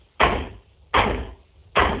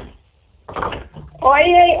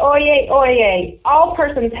Oyez, oyez, oyez. All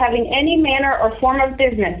persons having any manner or form of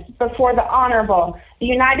business before the Honorable, the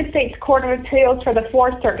United States Court of Appeals for the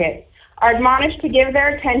Fourth Circuit, are admonished to give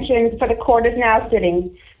their attention, for the court is now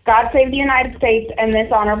sitting. God save the United States and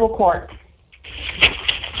this honorable court.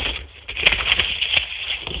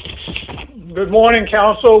 Good morning,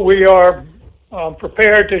 counsel. We are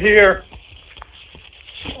prepared to hear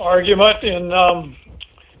argument in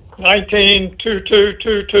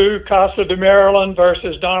 19-2222 Casa de Maryland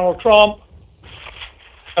versus Donald Trump.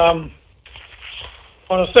 I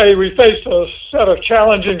want to say we faced a set of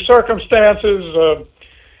challenging circumstances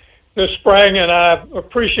this spring, and I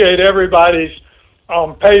appreciate everybody's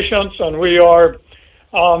patience, and we are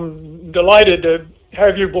delighted to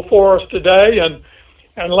have you before us today,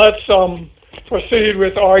 and let's proceed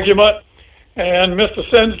with argument. And Mr.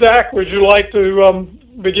 Sinzak, would you like to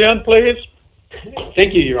begin, please?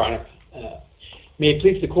 Thank you, Your Honor. May it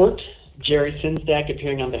please the court, Jerry Sinzak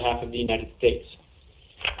appearing on behalf of the United States.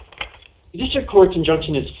 The district court's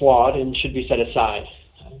injunction is flawed and should be set aside.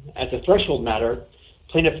 As a threshold matter,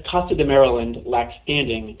 plaintiff Casa de Maryland lacks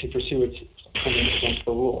standing to pursue its claim against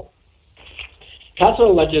the rule. Casa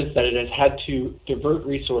alleges that it has had to divert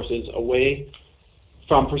resources away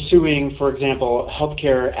from pursuing, for example,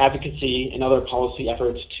 healthcare advocacy and other policy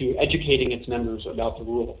efforts to educating its members about the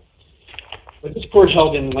rule. But this court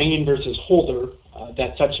held in Lane versus Holder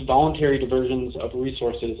that such voluntary diversions of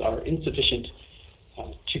resources are insufficient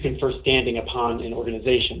to confer standing upon an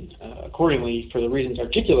organization. Accordingly, for the reasons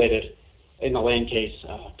articulated in the Lane case,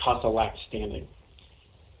 Casa lacks standing.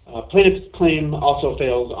 Plaintiff's claim also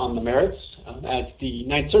fails on the merits. As the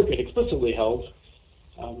Ninth Circuit explicitly held,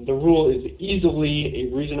 the rule is easily a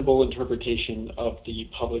reasonable interpretation of the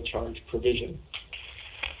public charge provision.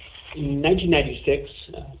 In 1996,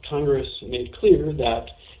 Congress made clear that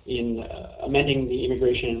in amending the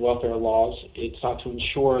immigration and welfare laws, it sought to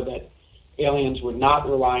ensure that aliens would not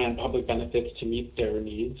rely on public benefits to meet their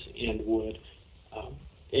needs and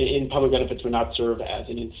public benefits would not serve as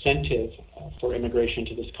an incentive for immigration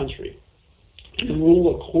to this country. The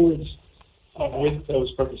rule accords with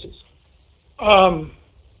those purposes. On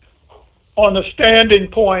the standing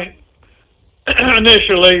point,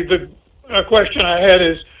 initially, the question I had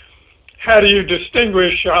is, how do you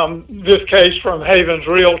distinguish this case from Havens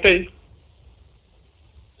Realty?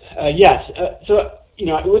 Yes. So,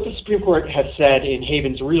 what the Supreme Court has said in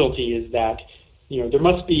Havens Realty is that, there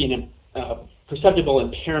must be a perceptible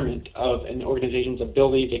impairment of an organization's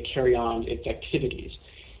ability to carry on its activities.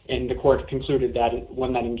 And the court concluded that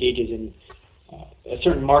one that engages in a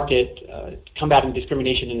certain market, combating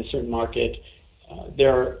discrimination in a certain market,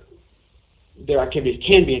 their activities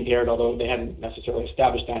can be impaired, although they hadn't necessarily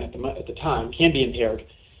established that at the time, can be impaired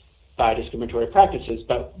by discriminatory practices.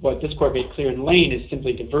 But what this court made clear in Lane is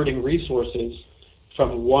simply diverting resources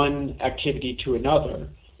from one activity to another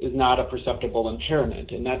is not a perceptible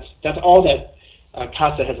impairment. And that's all that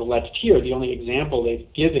Casa has alleged here. The only example they've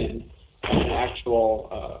given of an actual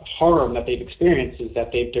harm that they've experienced is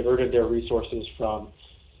that they've diverted their resources from.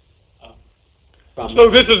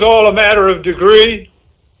 So this is all a matter of degree?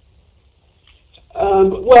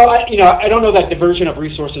 Well, I don't know that diversion of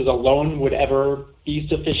resources alone would ever be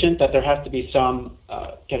sufficient, that there has to be some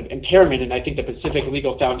kind of impairment, and I think the Pacific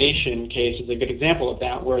Legal Foundation case is a good example of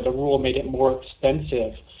that, where the rule made it more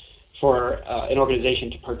expensive for an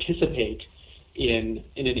organization to participate in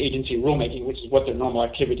an agency rulemaking, which is what their normal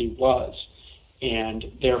activity was, and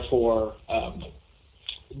therefore,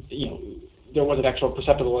 there was an actual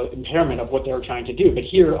perceptible impairment of what they were trying to do. But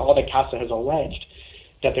here, all that Casa has alleged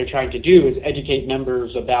that they're trying to do is educate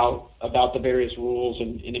members about the various rules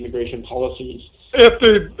and immigration policies. If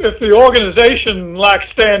the organization lacks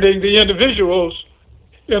standing, the individuals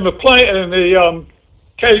in the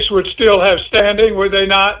case would still have standing, would they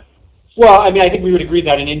not? Well, I think we would agree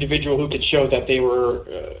that an individual who could show that they were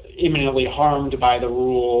imminently harmed by the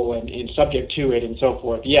rule and subject to it and so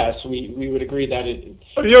forth, yes, we would agree that it.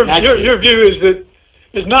 Your view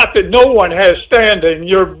is not that no one has standing.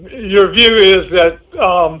 Your view is that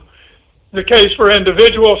the case for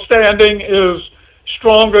individual standing is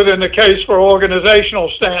stronger than the case for organizational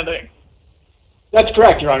standing. That's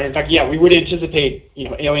correct, Your Honor. In fact, yeah, we would anticipate,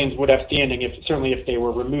 aliens would have standing certainly if they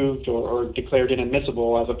were removed or declared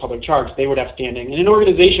inadmissible as a public charge, they would have standing. And an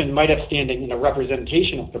organization might have standing in a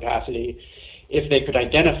representational capacity if they could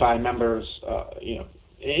identify members,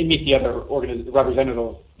 and meet the other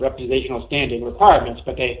representational standing requirements,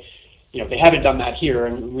 but they haven't done that here,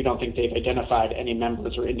 and we don't think they've identified any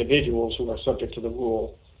members or individuals who are subject to the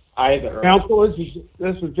rule either. Counsel,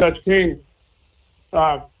 this is Judge King.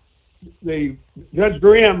 Judge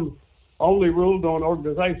Graham only ruled on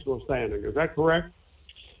organizational standing. Is that correct?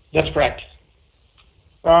 That's correct.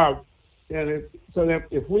 So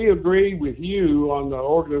if we agree with you on the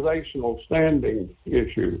organizational standing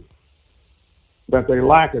issue, that they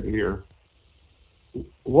lack it here,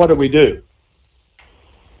 what do we do?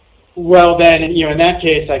 Well, then, in that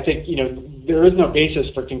case, I think, there is no basis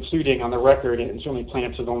for concluding on the record, and certainly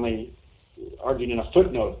plaintiffs have only argued in a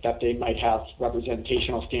footnote that they might have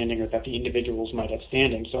representational standing or that the individuals might have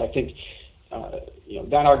standing. So I think,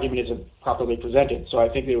 that argument isn't properly presented. So I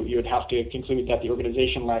think you would have to conclude that the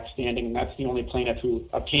organization lacks standing, and that's the only plaintiff who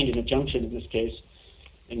obtained an injunction in this case,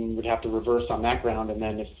 and would have to reverse on that ground. And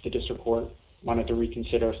then if the district court wanted to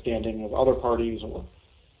reconsider standing of other parties or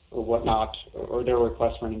whatnot, or their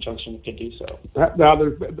request for an injunction, could do so. Now,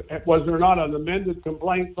 was there not an amended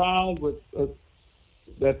complaint filed with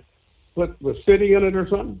that put the city in it or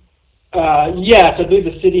something? Yes, I believe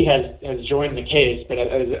the city has joined the case, but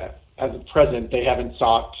as of present, they haven't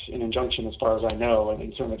sought an injunction as far as I know,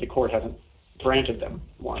 and certainly the court hasn't granted them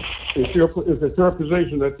one. Is it your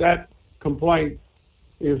position that complaint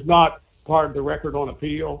is not part of the record on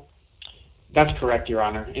appeal? That's correct, Your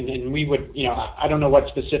Honor. And we would, I don't know what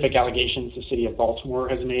specific allegations the city of Baltimore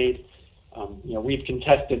has made. We've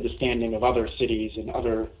contested the standing of other cities and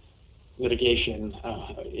other litigation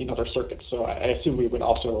in other circuits. So I assume we would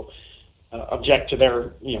also object to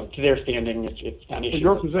their standing if an issue.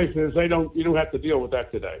 Your position is you don't have to deal with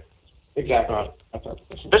that today. Exactly.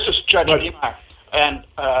 This is Judge Niemeyer, and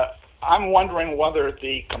I'm wondering whether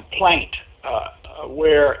the complaint,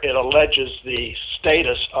 where it alleges the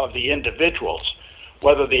status of the individuals,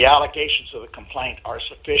 whether the allegations of the complaint are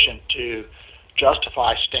sufficient to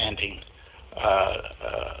justify standing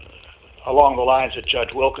along the lines that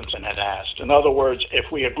Judge Wilkinson had asked. In other words,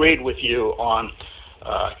 if we agreed with you on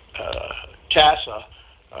CASA,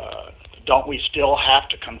 don't we still have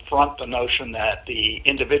to confront the notion that the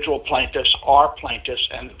individual plaintiffs are plaintiffs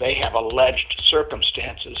and they have alleged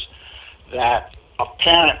circumstances that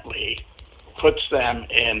apparently puts them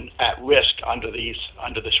at risk under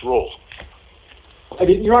this rule? I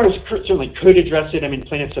mean, Your Honor certainly could address it. I mean,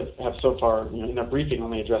 plaintiffs have so far, in their briefing,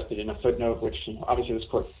 only addressed it in a footnote, which obviously this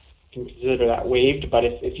court can consider that waived. But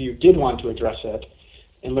if you did want to address it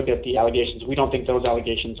and look at the allegations, we don't think those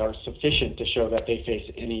allegations are sufficient to show that they face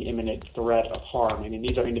any imminent threat of harm. I mean,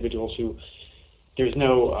 these are individuals who there's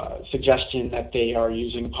no suggestion that they are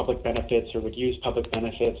using public benefits or would use public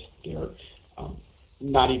benefits. They're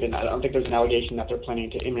I don't think there's an allegation that they're planning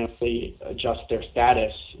to imminently adjust their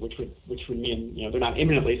status, which would mean, they're not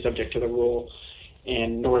imminently subject to the rule,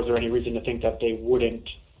 and nor is there any reason to think that they would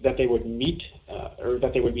meet or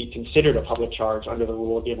that they would be considered a public charge under the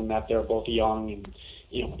rule, given that they're both young and,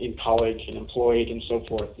 in college and employed and so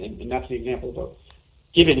forth. And that's the example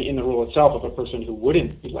given in the rule itself of a person who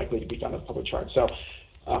wouldn't be likely to be found as a public charge. So,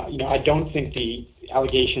 I don't think the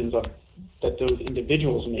allegations that those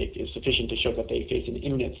individuals make is sufficient to show that they face an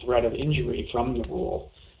imminent threat of injury from the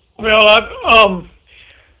rule. Well, I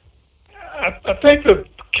think the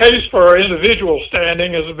case for individual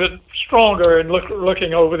standing is a bit stronger in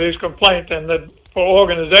looking over these complaints than for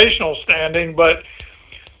organizational standing. But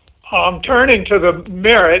turning to the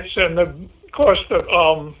merits, and of course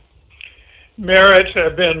the merits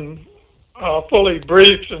have been fully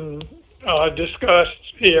briefed and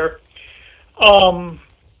discussed here.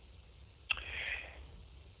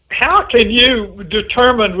 How can you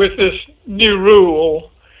determine with this new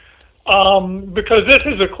rule, because this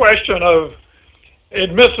is a question of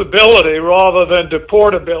admissibility rather than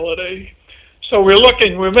deportability, so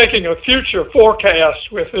we're making a future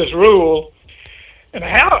forecast with this rule, and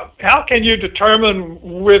how can you determine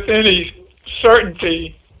with any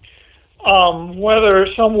certainty whether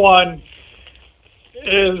someone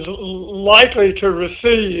is likely to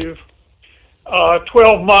receive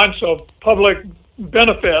 12 months of public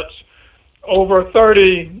benefits over a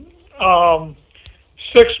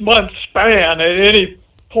 36-month span at any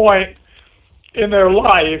point in their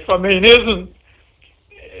life? I mean,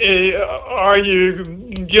 are you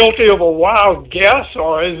guilty of a wild guess,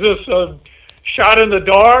 or is this a shot in the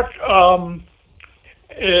dark?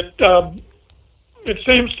 It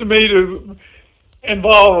seems to me to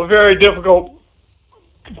involve a very difficult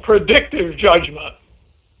predictive judgment.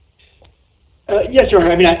 Yes, Your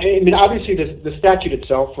Honor. I mean, obviously, the statute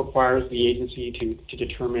itself requires the agency to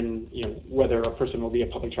determine, whether a person will be a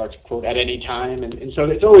public charge, quote, at any time, and so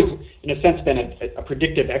it's always, in a sense, been a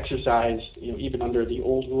predictive exercise, even under the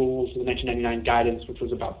old rules, the 1999 guidance, which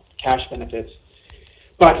was about cash benefits.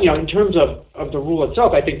 But in terms of the rule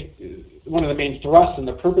itself, I think one of the main thrusts and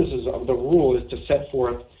the purposes of the rule is to set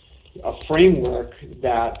forth a framework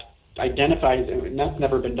that identifies, and that's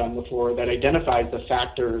never been done before, that identifies the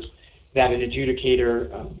factors that an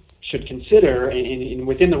adjudicator should consider, and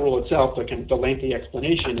within the rule itself, the lengthy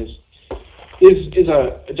explanation is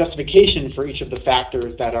a justification for each of the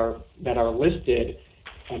factors that are listed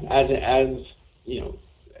as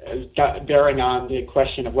bearing on the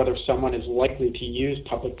question of whether someone is likely to use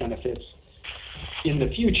public benefits in the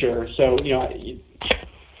future. So,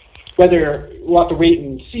 whether we'll have to wait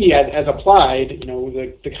and see as applied,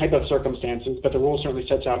 the type of circumstances, but the rule certainly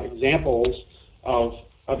sets out examples of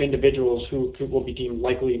individuals who will be deemed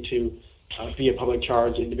likely to be a public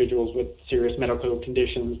charge, individuals with serious medical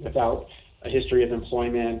conditions without a history of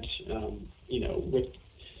employment, with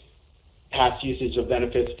past usage of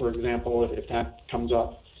benefits, for example, if that comes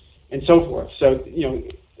up, and so forth. So,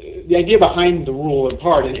 the idea behind the rule in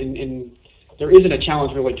part, and there isn't a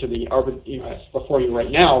challenge really to the before you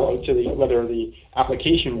right now to whether the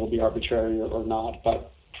application will be arbitrary or not.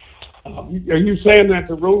 But are you saying that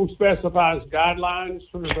the rule specifies guidelines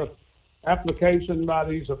for the application by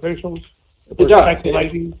these officials? It does.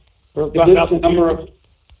 Speculating? It lists a number of.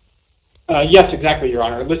 Yes, exactly, Your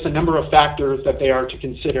Honor. It lists a number of factors that they are to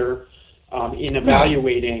consider in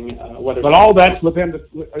evaluating whether. But all that's within this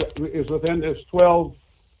 12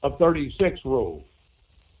 of 36 rule.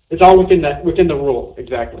 It's all within the rule,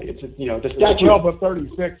 exactly. It's the statute. 12 of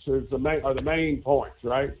 36 are the main points,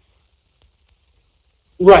 right?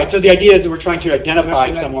 Right. So the idea is that we're trying to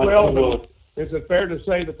identify someone who will. Is it fair to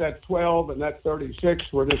say that 12 and that 36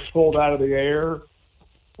 were just pulled out of the air?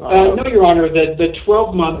 No, Your Honor. The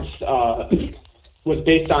 12 months was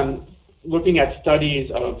based on looking at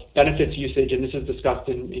studies of benefits usage, and this is discussed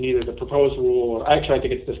in either the proposed rule or actually I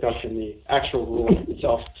think it's discussed in the actual rule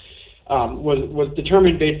itself. Was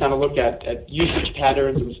determined based on a look at usage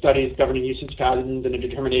patterns and studies governing usage patterns, and a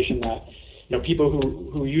determination that people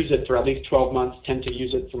who use it for at least 12 months tend to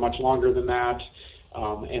use it for much longer than that,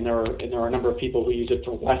 and there are a number of people who use it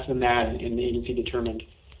for less than that, and the agency determined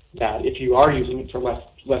that if you are using it for less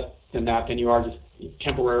than that, then you are just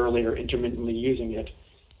temporarily or intermittently using it.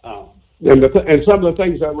 And some of the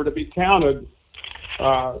things that were to be counted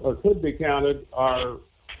or could be counted are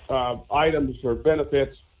items or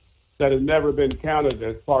benefits that have never been counted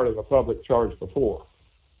as part of a public charge before.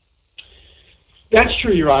 That's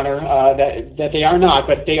true, Your Honor, that they are not,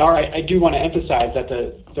 but they are. I do want to emphasize that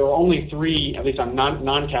there are only three, at least on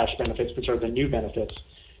non-cash benefits, which are the new benefits.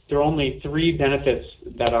 There are only three benefits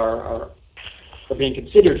that are being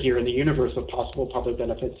considered here in the universe of possible public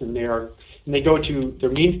benefits, and they go to their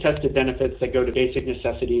means-tested benefits that go to basic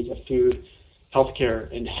necessities of food, healthcare,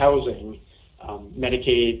 and housing.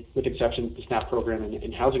 Medicaid, with exceptions to the SNAP program,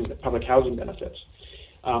 and housing, public housing benefits.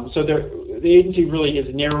 So the agency really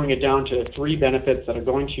is narrowing it down to three benefits that are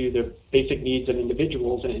going to the basic needs of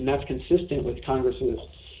individuals, and that's consistent with Congress's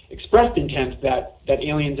expressed intent that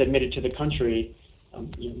aliens admitted to the country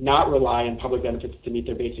not rely on public benefits to meet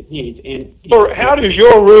their basic needs. And how does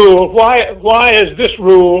your rule? Why is this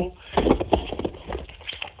rule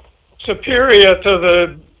superior to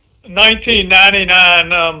the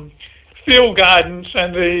 1999? Field guidance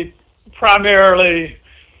and the primarily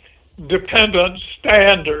dependent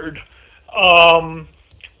standard?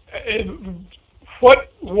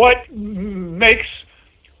 What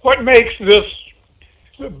makes this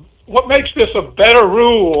a better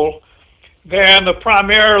rule than the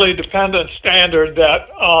primarily dependent standard that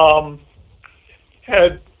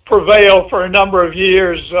had prevailed for a number of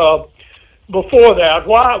years before that?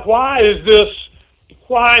 Why is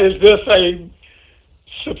this a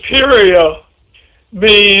superior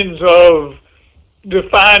means of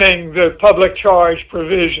defining the public charge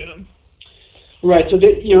provision? Right. So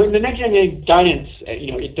in the next gen guidance,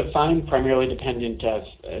 it defined primarily dependent as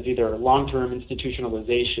either long-term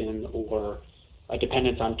institutionalization or a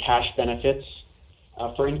dependence on cash benefits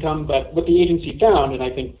for income. But what the agency found, and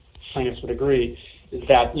I think plaintiffs would agree, is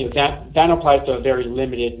that that applies to a very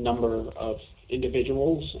limited number of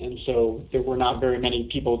individuals, and so there were not very many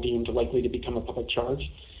people deemed likely to become a public charge.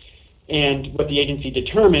 And what the agency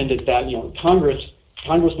determined is that Congress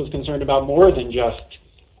was concerned about more than just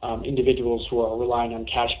individuals who are relying on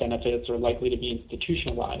cash benefits or likely to be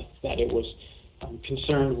institutionalized. That it was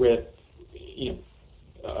concerned with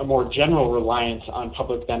a more general reliance on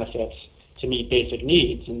public benefits to meet basic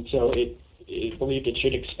needs, and so it believed it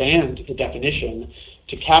should expand the definition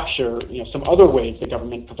to capture some other ways the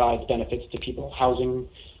government provides benefits to people: housing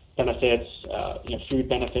benefits, food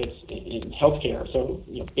benefits, and healthcare. So,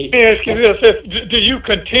 let me ask you this: do you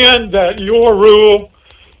contend that your rule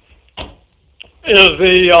is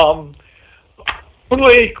the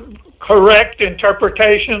only correct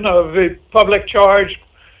interpretation of the public charge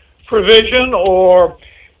provision, or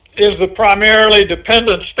is the primarily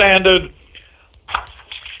dependent standard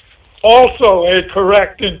also a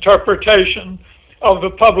correct interpretation of the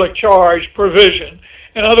public charge provision?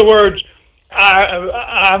 In other words,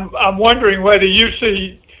 I'm wondering whether you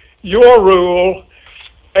see your rule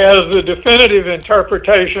as the definitive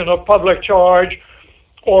interpretation of public charge,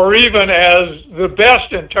 or even as the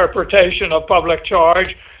best interpretation of public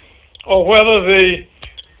charge, or whether the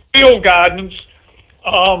field guidance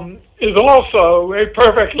is also a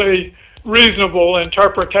perfectly reasonable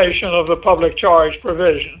interpretation of the public charge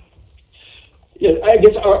provision. Yeah, I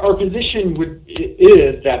guess our position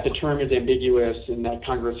is that the term is ambiguous and that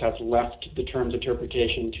Congress has left the term's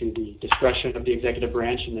interpretation to the discretion of the executive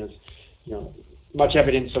branch, and there's much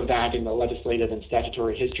evidence of that in the legislative and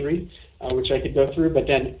statutory history, which I could go through. But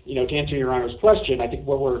then, to answer Your Honor's question, I think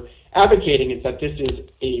what we're advocating is that this is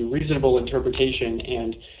a reasonable interpretation,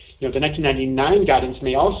 and the 1999 guidance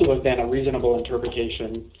may also have been a reasonable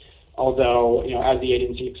interpretation, although, as the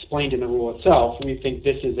agency explained in the rule itself, we think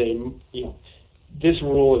this is this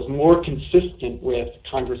rule is more consistent with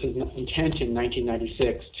Congress's intent in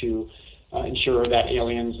 1996 to ensure that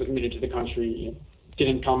aliens admitted to the country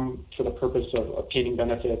didn't come for the purpose of obtaining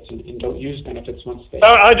benefits and don't use benefits once they...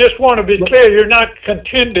 I just want to be clear, you're not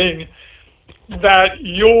contending that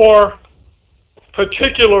your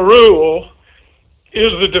particular rule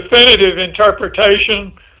is the definitive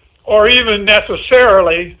interpretation or even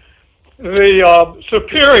necessarily the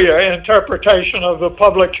superior interpretation of the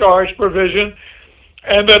public charge provision,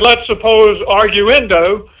 and that, let's suppose,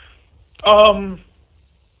 arguendo,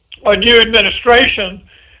 a new administration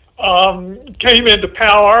came into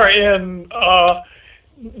power in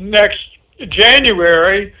next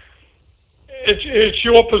January. It's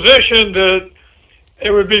your position that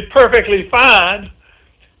it would be perfectly fine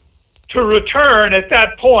to return at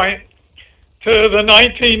that point to the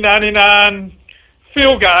 1999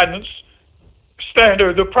 field guidance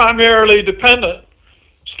standard, the primarily dependent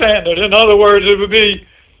standard. In other words, it would be,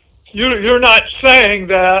 you're not saying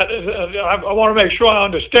that, I want to make sure I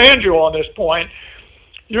understand you on this point,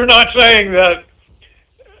 you're not saying that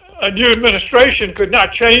a new administration could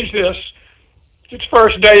not change this its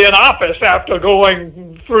first day in office after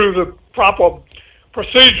going through the proper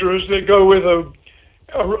procedures that go with a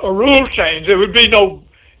rule change. There would be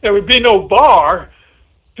no bar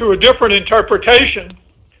to a different interpretation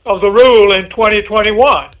of the rule in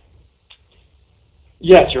 2021.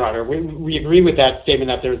 Yes, Your Honor. We agree with that statement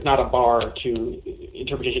that there's not a bar to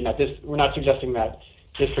interpretation. We're not suggesting that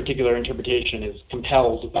this particular interpretation is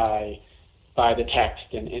compelled by the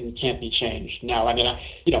text and can't be changed. Now,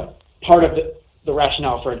 part of the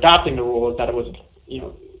rationale for adopting the rule is that it was,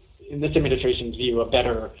 in this administration's view, a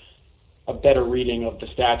better reading of the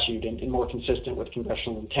statute and more consistent with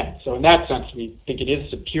congressional intent. So in that sense, we think it is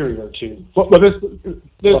superior to... But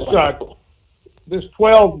this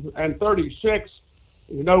 12 and 36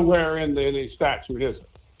 is nowhere in any statute, is it?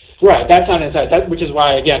 Right, that's not inside. Which is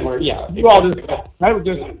why, again,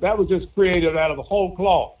 that was just created out of the whole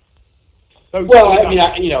cloth.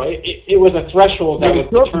 It was a threshold that was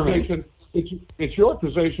determined. It's your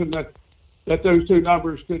position that those two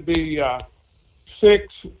numbers could be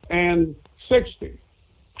 6 and 60,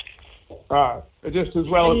 just as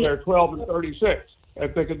well as they're 12 and 36.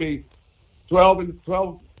 If they could be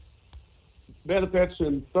 12 benefits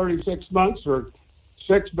in 36 months, or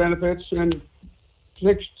 6 benefits in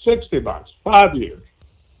 60 months, 5 years.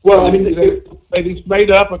 Well, they just made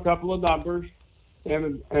up a couple of numbers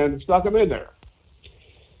and stuck them in there.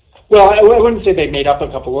 Well, I wouldn't say they made up a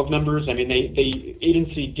couple of numbers. The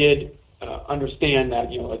agency did understand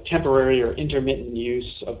that a temporary or intermittent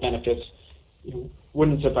use of benefits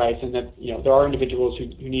wouldn't suffice, and that there are individuals who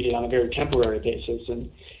need it on a very temporary basis, and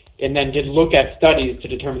then did look at studies to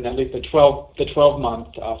determine at least the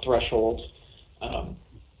 12-month thresholds.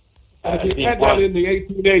 If you had that in the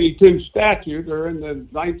 1882 statute or in the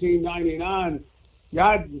 1999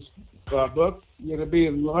 guidance book, you'd be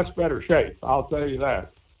in much better shape. I'll tell you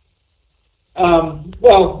that.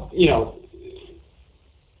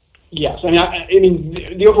 Yes.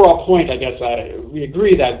 The overall point, I guess, we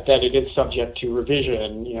agree that it is subject to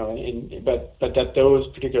revision, but that those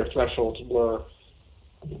particular thresholds were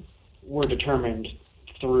determined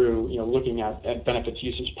through, looking at benefits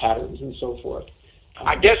usage patterns and so forth.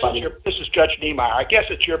 I guess this is Judge Niemeyer. I guess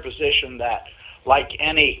it's your position that, like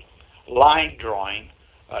any line drawing,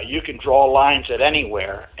 you can draw lines at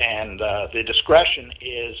anywhere, and the discretion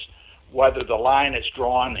is whether the line is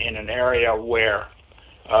drawn in an area where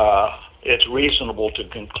it's reasonable to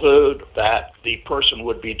conclude that the person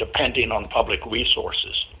would be depending on public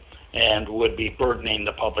resources and would be burdening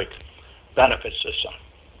the public benefit system.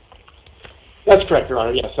 That's correct, Your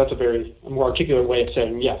Honor. Yes, that's a more articulate way of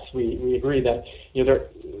saying yes. We agree that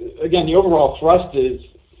again, the overall thrust is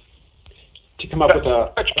to come up with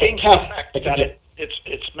a test that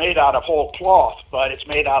it's made out of whole cloth, but it's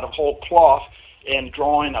made out of whole cloth in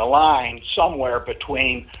drawing a line somewhere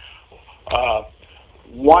between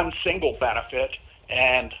one single benefit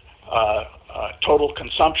and total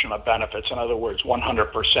consumption of benefits. In other words,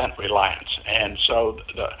 100% reliance. And so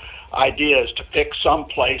the idea is to pick some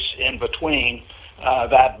place in between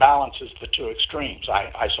that balances the two extremes.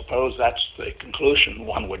 I suppose that's the conclusion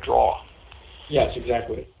one would draw. Yes,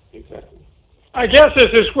 exactly. I guess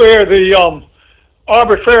this is where the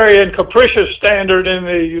arbitrary and capricious standard in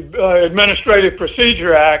the Administrative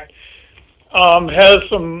Procedure Act has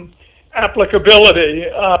some applicability.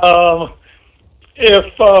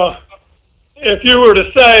 If you were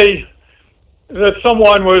to say that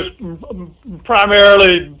someone was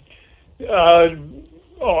primarily,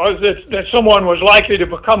 or that someone was likely to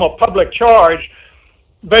become a public charge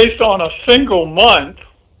based on a single month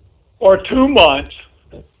or 2 months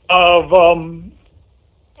of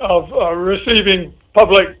receiving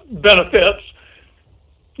public benefits,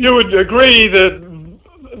 you would agree that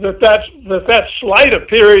slight a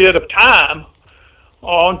period of time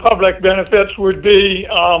on public benefits would be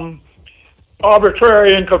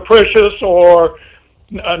arbitrary and capricious or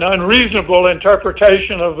an unreasonable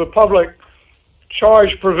interpretation of the public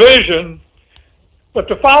charge provision. But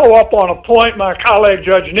to follow up on a point my colleague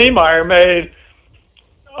Judge Niemeyer made,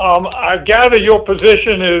 I gather your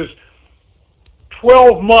position is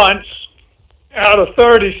 12 months out of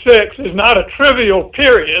 36 is not a trivial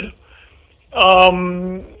period,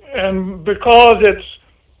 and because it's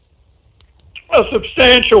a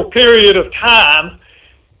substantial period of time,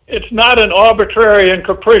 it's not an arbitrary and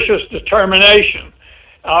capricious determination.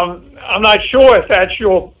 I'm not sure if that's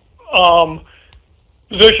your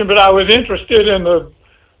position, but I was interested in the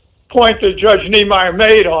point that Judge Niemeyer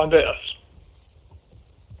made on this.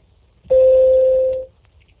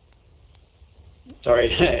 Sorry.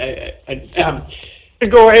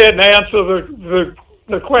 Go ahead and answer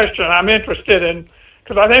the question I'm interested in,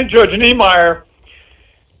 because I think Judge Niemeyer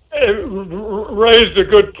raised a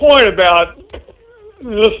good point about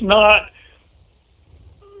this not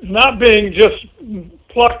being just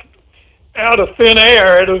plucked out of thin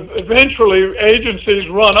air. Eventually, agencies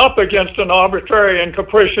run up against an arbitrary and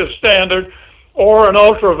capricious standard or an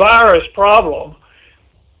ultra-virus problem.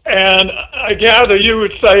 And I gather you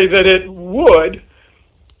would say that it would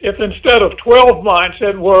if instead of 12 months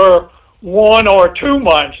it were 1 or 2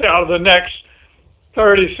 months out of the next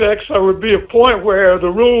 36. There would be a point where the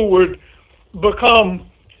rule would become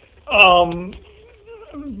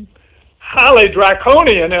highly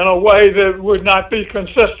draconian in a way that would not be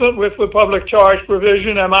consistent with the public charge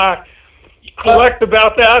provision. Am I correct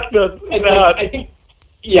about that? I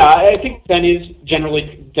think Ben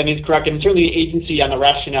is correct, and certainly the agency on the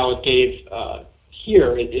rationale it gave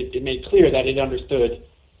here, it made clear that it understood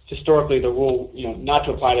historically the rule, not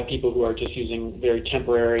to apply to people who are just using very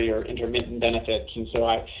temporary or intermittent benefits, and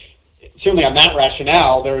so certainly on that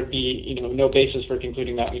rationale, there would be no basis for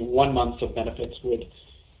concluding that 1 month of benefits would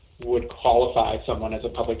qualify someone as a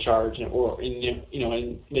public charge, or in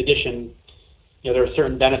addition, there are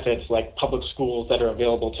certain benefits like public schools that are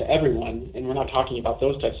available to everyone, and we're not talking about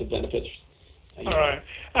those types of benefits. All right,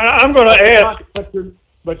 I'm going to ask,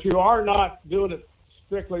 but you are not doing it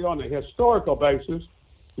strictly on a historical basis.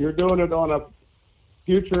 You're doing it on a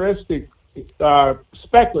futuristic,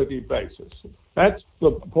 speculative basis. That's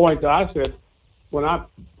the point that I said when I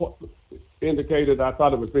indicated I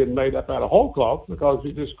thought it was being made up out of whole cloth, because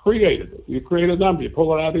you just created it. You create a number, you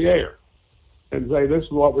pull it out of the air, and say this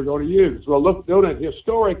is what we're going to use. Well, look, doing it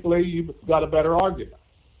historically, you've got a better argument.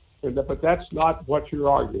 But that's not what you're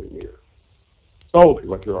arguing here. Solely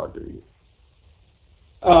what you're arguing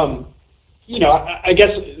here. I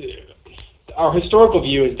guess our historical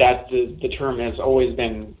view is that the term has always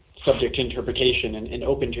been subject to interpretation and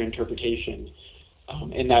open to interpretation,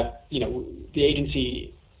 and that the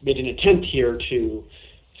agency made an attempt here to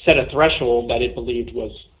set a threshold that it believed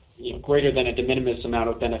was greater than a de minimis amount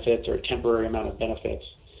of benefits or a temporary amount of benefits,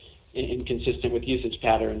 inconsistent with usage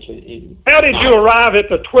patterns. How did you arrive at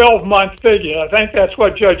the 12-month figure? I think that's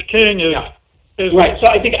what Judge King is. Yeah. Right.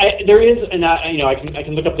 So I think there is, and I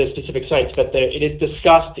can look up the specific sites, but it is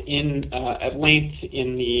discussed at length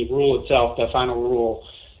in the rule itself, the final rule,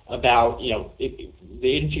 about the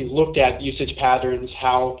agency looked at usage patterns,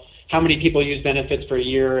 how many people use benefits for a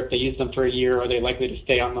year. If they use them for a year, are they likely to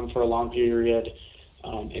stay on them for a long period?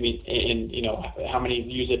 How many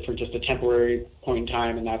use it for just a temporary point in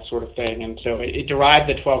time and that sort of thing. And so it derived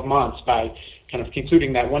the 12 months by kind of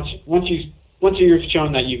concluding that once you once you've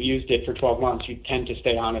shown that you've used it for 12 months, you tend to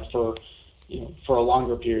stay on it for, for a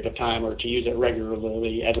longer period of time, or to use it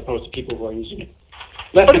regularly, as opposed to people who are using it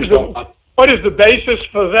less than 12 months. What is the basis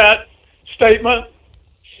for that statement?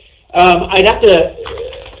 I'd have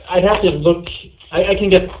to look. I can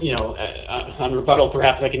get, on rebuttal,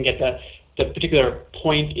 perhaps I can get the particular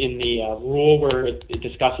point in the rule where it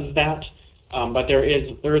discusses that. But there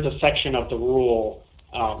is a section of the rule,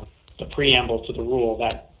 the preamble to the rule,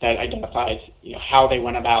 that identifies how they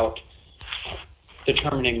went about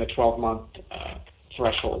determining the 12-month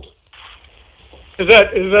threshold. Is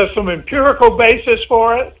there some empirical basis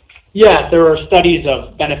for it? Yeah, there are studies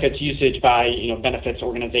of benefits usage by benefits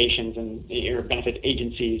organizations or benefits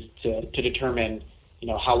agencies to determine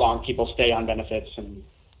how long people stay on benefits and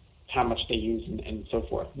how much they use and so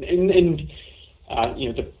forth. And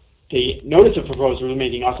the notice of proposed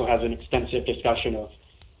rulemaking also has an extensive discussion of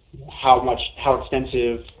how much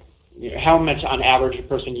on average a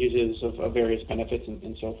person uses of various benefits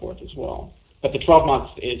and so forth as well. But the 12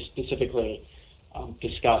 months is specifically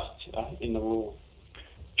discussed in the rule.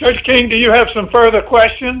 Judge King, do you have some further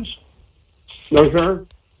questions? No, sir.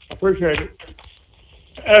 Appreciate it.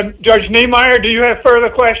 Judge Niemeyer, do you have further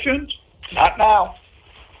questions? Not now.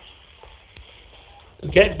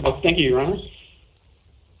 Okay. Well, thank you, Your Honor.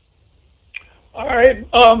 All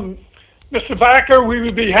right. Mr. Backer, we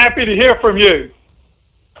would be happy to hear from you.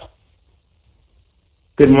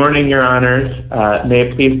 Good morning, Your Honors. May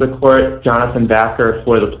it please the Court, Jonathan Backer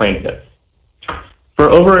for the plaintiff. For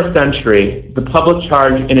over a century, the public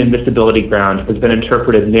charge inadmissibility ground has been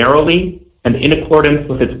interpreted narrowly and in accordance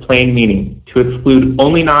with its plain meaning to exclude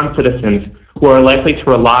only non-citizens who are likely to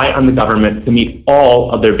rely on the government to meet all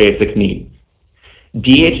of their basic needs.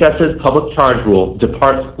 DHS's public charge rule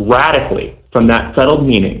departs radically from that settled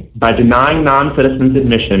meaning by denying non-citizens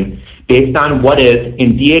admission based on what is,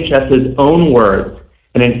 in DHS's own words,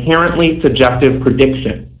 an inherently subjective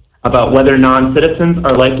prediction about whether non-citizens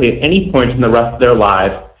are likely at any point in the rest of their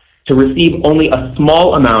lives to receive only a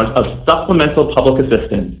small amount of supplemental public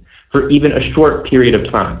assistance for even a short period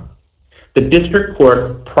of time. The district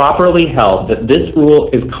court properly held that this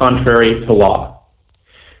rule is contrary to law.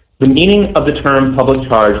 The meaning of the term public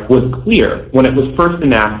charge was clear when it was first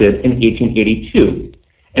enacted in 1882,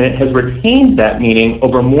 and it has retained that meaning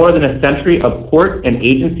over more than a century of court and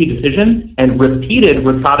agency decisions and repeated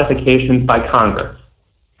recodifications by Congress.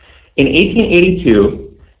 In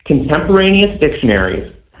 1882, contemporaneous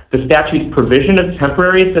dictionaries, the statute's provision of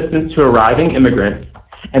temporary assistance to arriving immigrants,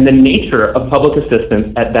 and the nature of public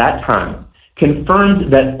assistance at that time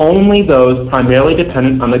confirmed that only those primarily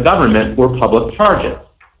dependent on the government were public charges.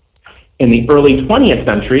 In the early 20th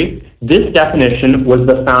century, this definition was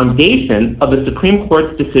the foundation of the Supreme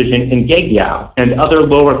Court's decision in Gegiao and other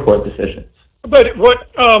lower court decisions. But what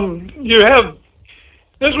you have,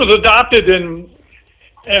 this was adopted in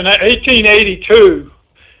 1882.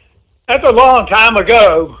 That's a long time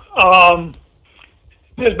ago.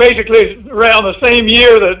 It's basically around the same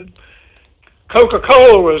year that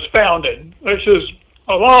Coca-Cola was founded, which is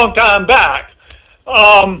a long time back.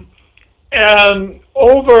 And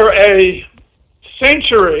over a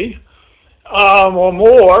century or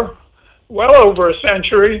more, well over a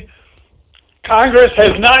century, Congress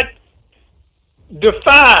has not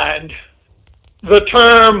defined the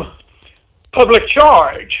term public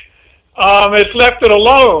charge. It's left it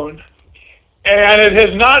alone, and it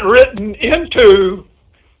has not written into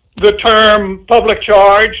the term public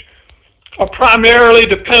charge a primarily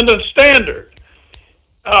dependent standard.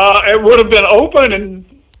 It would have been open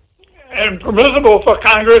and permissible for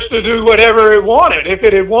Congress to do whatever it wanted. If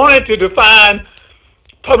it had wanted to define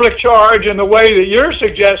public charge in the way that you're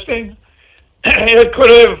suggesting, it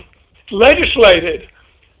could have legislated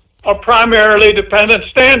a primarily dependent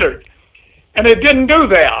standard. And it didn't do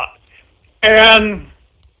that. And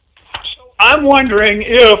so I'm wondering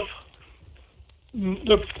if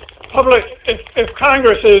the public, if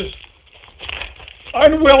Congress's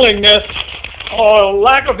unwillingness or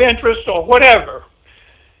lack of interest or whatever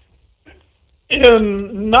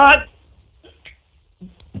in not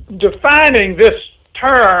defining this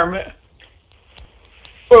term,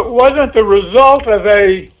 but wasn't the result of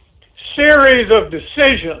a series of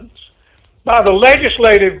decisions by the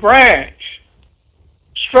legislative branch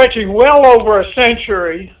stretching well over a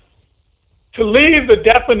century to leave the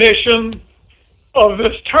definition of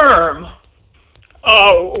this term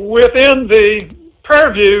within the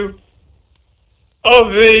purview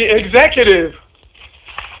of the executive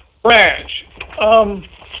branch.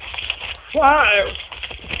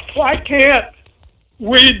 Why can't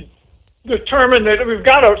we determine that we've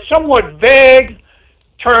got a somewhat vague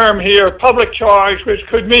term here, public charge, which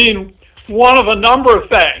could mean one of a number of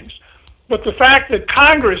things. But the fact that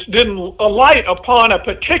Congress didn't alight upon a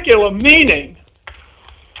particular meaning,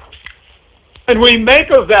 and we make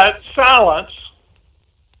of that silence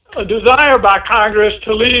a desire by Congress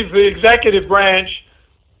to leave the executive branch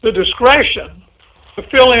the discretion to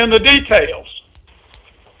fill in the details.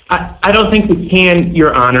 I don't think we can,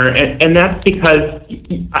 Your Honor, and that's because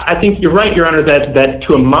I think you're right, Your Honor, that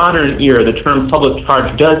to a modern ear, the term public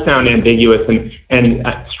charge does sound ambiguous and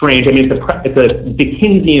strange. I mean, it's a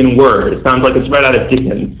Dickensian word. It sounds like it's right out of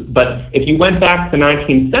Dickens. But if you went back to the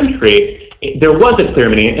 19th century, there was a clear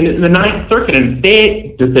meaning, and the Ninth Circuit and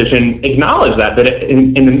State decision acknowledged that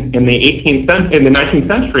in the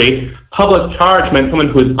 19th century, public charge meant someone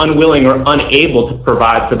who was unwilling or unable to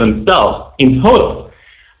provide for themselves in total.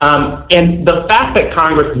 And the fact that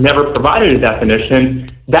Congress never provided a definition,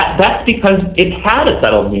 that's because it had a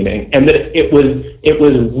settled meaning, and that it was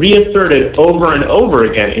reasserted over and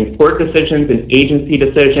over again in court decisions and agency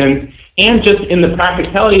decisions, and just in the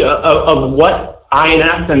practicality of what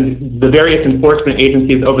INS and the various enforcement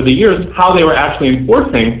agencies over the years, how they were actually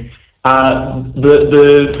enforcing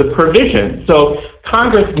the provision. So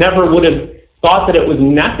Congress never would have thought that it was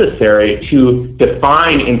necessary to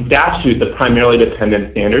define in statute the primarily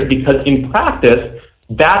dependent standard, because in practice,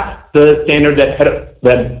 that's the standard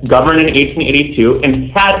that governed in 1882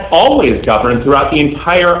 and had always governed throughout the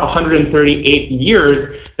entire 138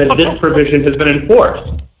 years that this provision has been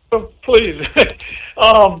enforced. Please,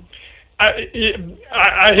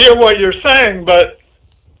 I hear what you're saying, but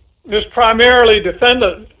this primarily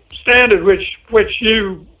dependent standard, which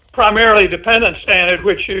you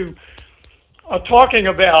are talking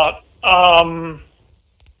about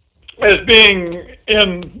as being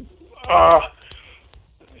in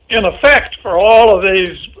effect for all of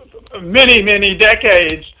these many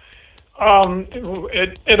decades,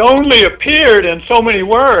 it only appeared in so many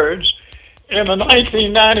words in the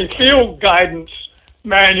 1990 Field Guidance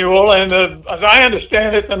Manual, and as I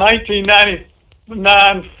understand it, the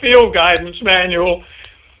 1999 Field Guidance Manual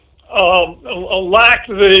lacked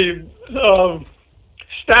the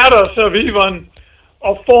status of even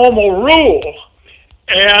a formal rule.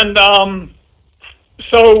 And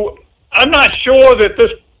so I'm not sure that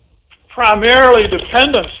this primarily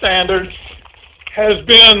dependent standard has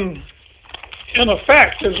been in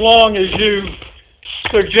effect as long as you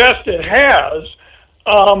suggest it has.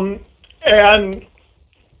 And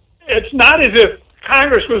it's not as if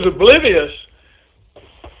Congress was oblivious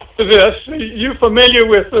to this. You familiar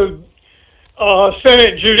with the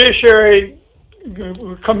Senate Judiciary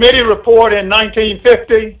Committee report in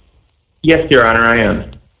 1950? Yes, Your Honor, I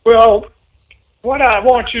am. Well, what I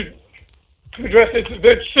want you to address is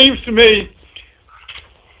that it seems to me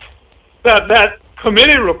that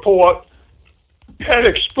committee report had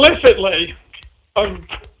explicitly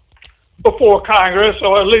before Congress,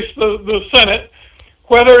 or at least the Senate,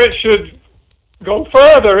 whether it should go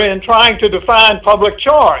further in trying to define public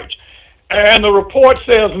charge. And the report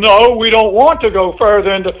says, no, we don't want to go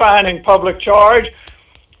further in defining public charge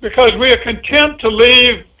because we are content to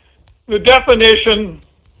leave the definition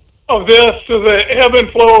of this to the ebb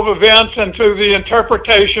and flow of events and to the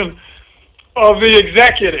interpretation of the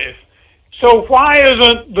executive. So why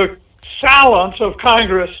isn't the silence of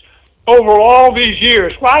Congress over all these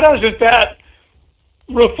years, why doesn't that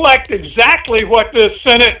reflect exactly what this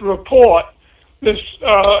Senate report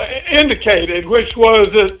indicated, which was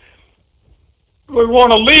that we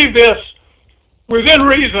want to leave this within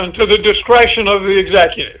reason to the discretion of the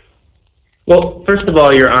executive? Well, first of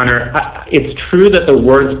all, Your Honor, it's true that the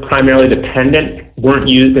words primarily dependent weren't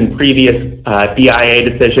used in previous BIA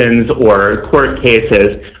decisions or court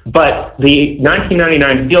cases, but the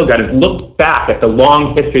 1999 Field Guidance looked back at the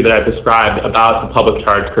long history that I've described about the public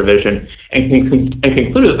charge provision and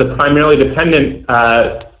concluded that the primarily dependent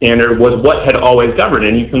standard was what had always governed.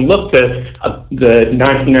 And you can look to the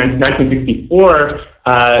 1964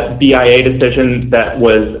 BIA decision that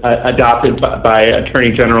was adopted by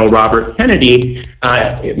Attorney General Robert Kennedy,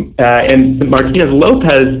 and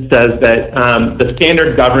Martinez-Lopez says that the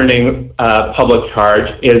standard governing public charge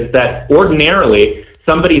is that ordinarily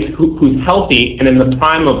somebody who's healthy and in the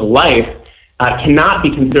prime of life cannot be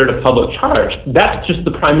considered a public charge. That's just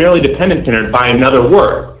the primarily dependent standard by another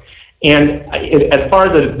word. And as far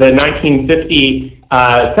as the 1950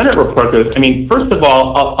 Senate report goes, I mean, first of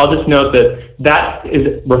all, I'll just note that's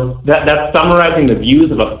summarizing the views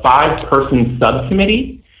of a 5-person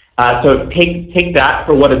subcommittee. So take that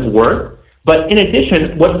for what it's worth. But in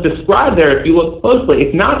addition, what's described there, if you look closely,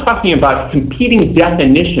 it's not talking about competing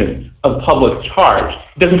definitions of public charge.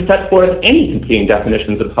 It doesn't set forth any competing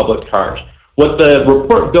definitions of public charge. What the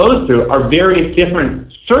report goes through are various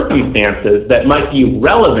different circumstances that might be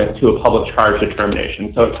relevant to a public charge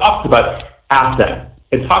determination. So it talks about assets.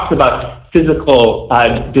 It talks about physical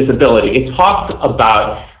disability. It talks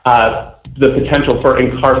about the potential for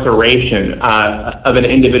incarceration of an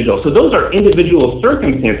individual. So those are individual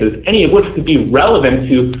circumstances, any of which could be relevant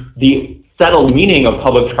to the settled meaning of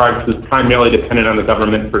public charge, which is primarily dependent on the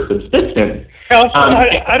government for subsistence. Counsel,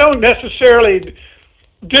 I don't necessarily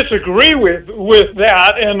disagree with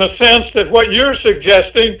that in the sense that what you're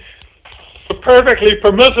suggesting is a perfectly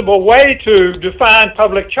permissible way to define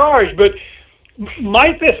public charge, but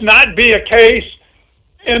might this not be a case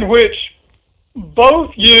in which both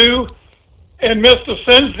you and Mr.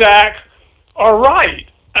 Czynszak are right?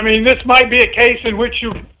 I mean, this might be a case in which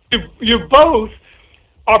you both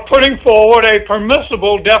are putting forward a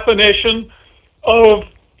permissible definition of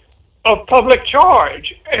public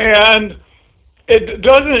charge, and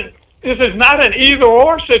this is not an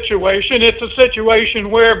either-or situation. It's a situation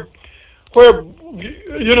where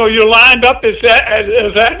you're lined up as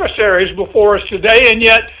adversaries before us today, and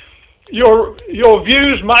yet your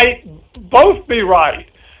views might both be right.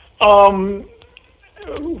 And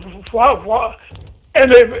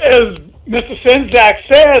as Mr. Czynszak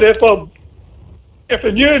said, if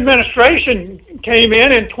a new administration came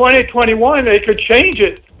in 2021, they could change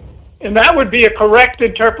it, and that would be a correct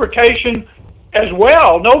interpretation as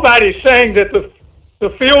well. Nobody's saying that the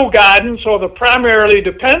field guidance or the primarily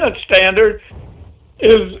dependent standard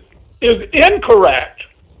is incorrect.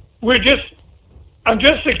 I'm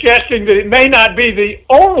just suggesting that it may not be the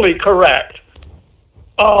only correct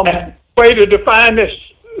way to define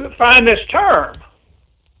this term.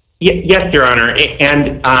 Yes, Your Honor,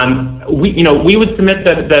 and we would submit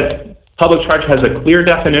that public charge has a clear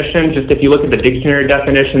definition. Just if you look at the dictionary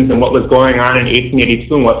definitions and what was going on in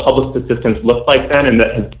 1882 and what public subsistence looked like then, and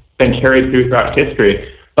that has been carried throughout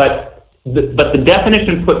history. But the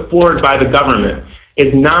definition put forward by the government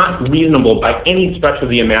is not reasonable by any stretch of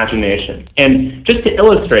the imagination. And just to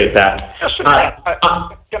illustrate that,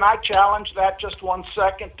 can I challenge that just 1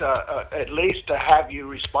 second, at least to have you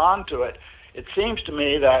respond to it? It seems to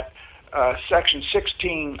me that Section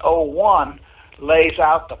 1601 lays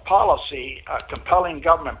out the policy, compelling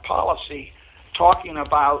government policy, talking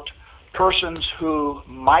about persons who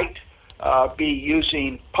might be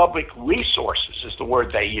using public resources, is the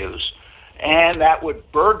word they use, and that would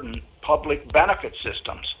burden public benefit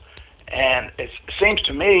systems. And it seems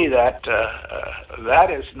to me that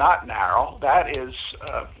that is not narrow. That is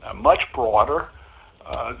much broader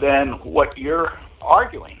than what you're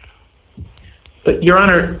arguing. But, Your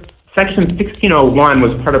Honor, Section 1601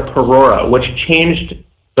 was part of PERORA, which changed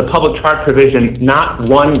the public charge provision not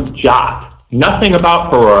one jot. Nothing about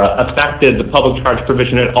PERORA affected the public charge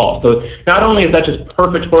provision at all. So not only is that just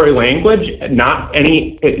purgatory language,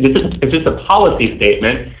 it's just a policy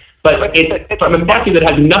statement, but it's from a statute that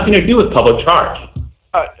has nothing to do with public charge.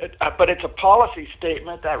 But it's a policy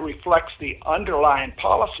statement that reflects the underlying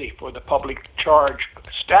policy for the public charge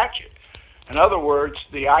statute. In other words,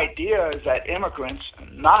 the idea is that immigrants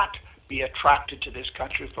not be attracted to this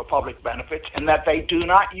country for public benefits, and that they do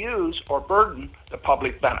not use or burden the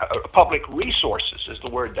public resources is the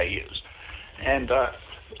word they use. And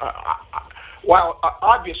while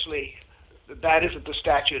obviously that isn't the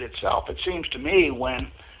statute itself, it seems to me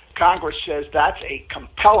when Congress says that's a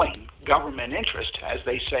compelling government interest, as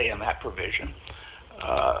they say in that provision,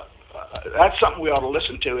 that's something we ought to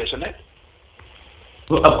listen to, isn't it?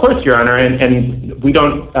 Well, of course, Your Honor, and we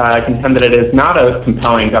don't contend that it is not a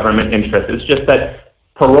compelling government interest. It's just that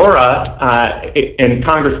PERORA and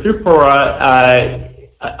Congress through PERORA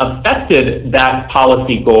affected that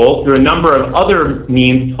policy goal through a number of other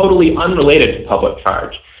means totally unrelated to public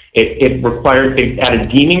charge. It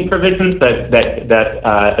added deeming provisions that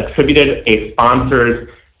attributed a sponsor's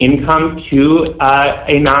income to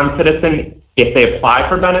a non-citizen if they apply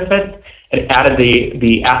for benefits. It added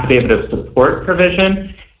the affidavit of support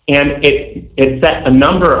provision, and it set a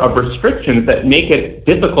number of restrictions that make it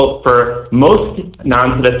difficult for most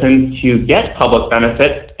non-citizens to get public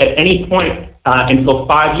benefits at any point until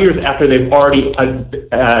 5 years after they've already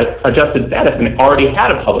adjusted status and already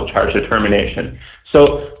had a public charge determination.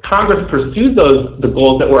 So Congress pursued the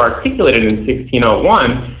goals that were articulated in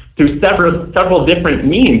 1601 through several different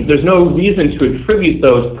means. There's no reason to attribute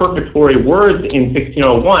those purgatory words in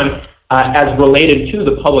 1601 as related to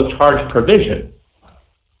the public charge provision.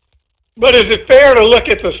 But is it fair to look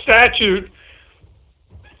at the statute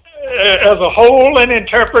as a whole in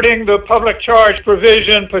interpreting the public charge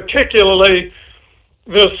provision, particularly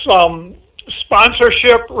this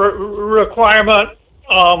sponsorship requirement,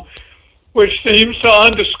 which seems to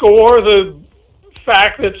underscore the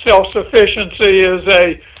fact that self-sufficiency is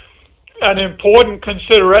an important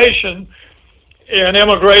consideration in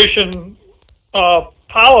immigration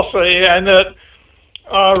policy, and that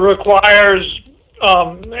requires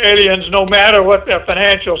aliens, no matter what their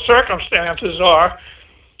financial circumstances are,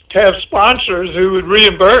 to have sponsors who would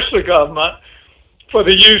reimburse the government for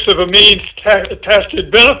the use of a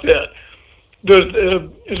means-tested benefit.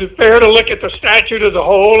 Is it fair to look at the statute as a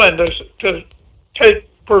whole and to take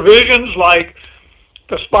provisions like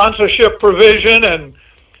the sponsorship provision and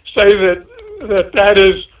say that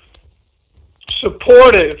is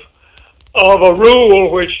supportive of a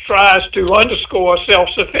rule which tries to underscore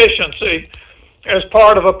self-sufficiency as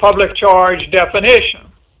part of a public charge definition?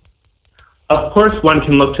 Of course, one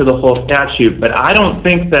can look to the whole statute, but I don't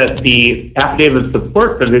think that the affidavit of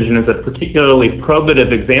support provision is a particularly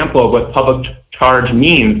probative example of what public charge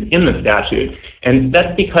means in the statute. And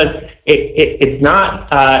that's because it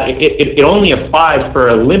only applies for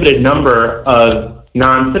a limited number of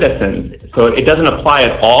non-citizens. So it doesn't apply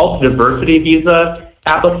at all to diversity visa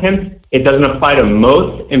applicants. It doesn't apply to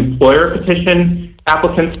most employer petition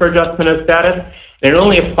applicants for adjustment of status. And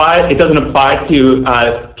it doesn't apply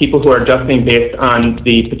to people who are adjusting based on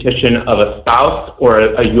the petition of a spouse or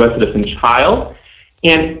a U.S. citizen child.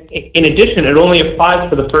 And in addition, it only applies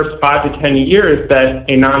for the first 5 to 10 years that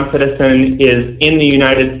a non-citizen is in the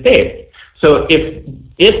United States. So if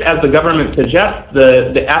as the government suggests,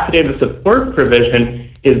 the affidavit of support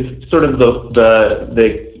provision is sort of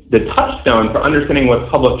the touchstone for understanding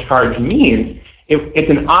what public charge means,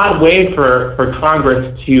 it's an odd way for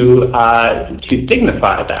Congress to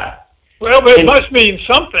signify that. Well, but it must mean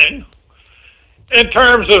something in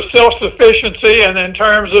terms of self-sufficiency and in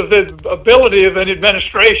terms of the ability of an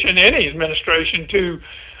administration, any administration, to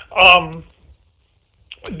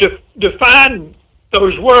define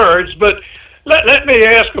those words. But let me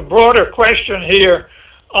ask a broader question here.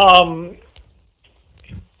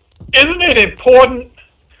 Isn't it important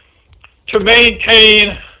to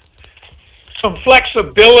maintain some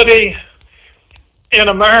flexibility in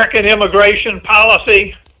American immigration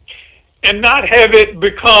policy and not have it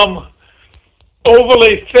become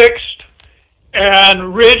overly fixed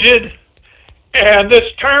and rigid? And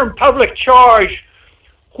this term public charge,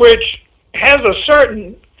 which has a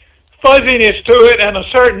certain fuzziness to it and a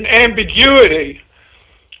certain ambiguity,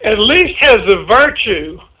 at least has the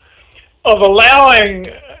virtue of allowing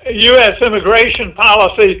U.S. immigration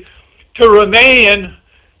policy to remain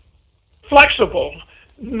flexible,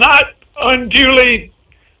 not unduly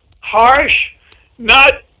harsh,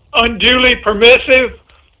 not unduly permissive,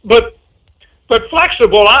 but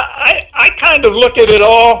flexible. I kind of look at it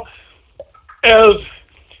all as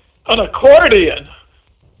an accordion,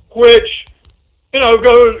 which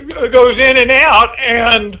goes in and out,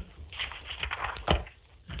 and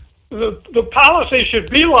the policy should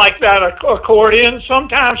be like that accordion,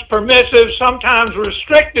 sometimes permissive, sometimes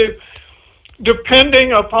restrictive,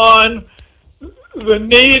 depending upon the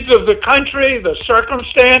needs of the country, the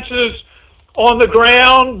circumstances on the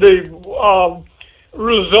ground, the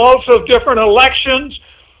results of different elections.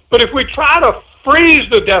 But if we try to freeze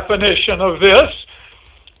the definition of this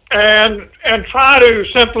and try to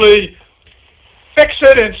simply fix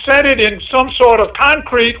it and set it in some sort of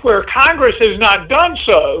concrete where Congress has not done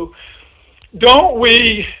so, don't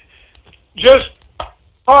we just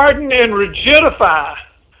harden and rigidify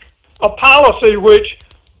a policy which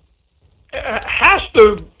has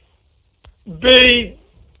to be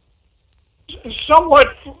somewhat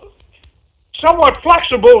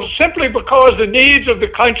flexible simply because the needs of the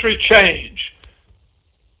country change?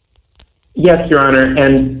 Yes, Your Honor,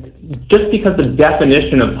 and just because the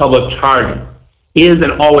definition of public charge is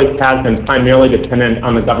and always has been primarily dependent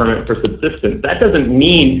on the government for subsistence, that doesn't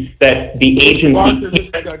mean that the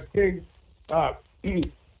agency...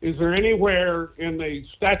 Is there anywhere in the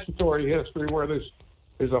statutory history where this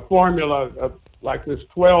is a formula of like this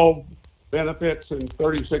 12 benefits in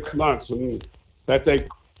 36 months and that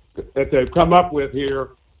they've come up with here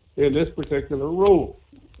in this particular rule?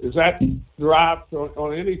 Is that derived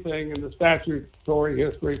on anything in the statutory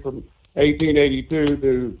history from 1882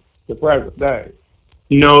 to the present day?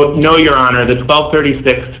 No, Your Honor. The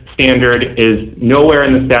 1236 standard is nowhere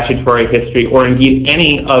in the statutory history or indeed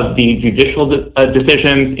any of the judicial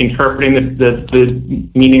decisions interpreting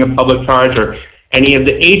the meaning of public charge or any of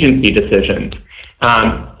the agency decisions.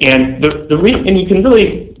 And you can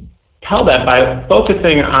really tell that by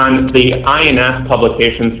focusing on the INS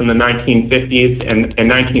publications from the 1950s and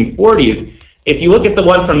 1940s. If you look at the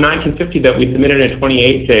one from 1950 that we submitted in a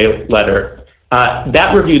 28-J letter,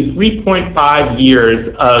 that reviewed 3.5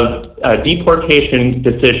 years of deportation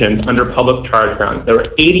decisions under public charge grounds. There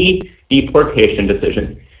were 80 deportation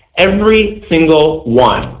decisions, every single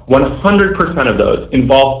one, 100% of those,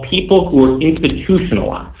 involve people who were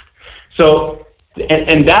institutionalized. So,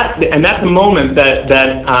 and that's a moment that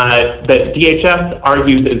DHS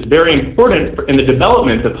argues is very important in the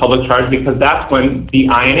development of public charge, because that's when the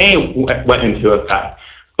INA went into effect.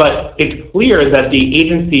 But it's clear that the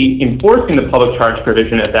agency enforcing the public charge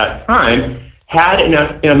provision at that time had an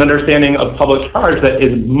understanding of public charge that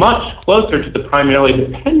is much closer to the primarily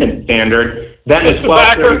dependent standard than is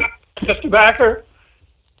Mr. Backer,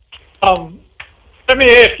 let me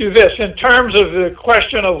ask you this. In terms of the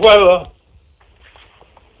question of whether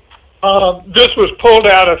this was pulled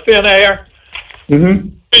out of thin air,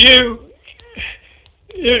 you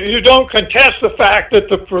don't contest the fact that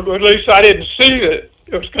at least I didn't see that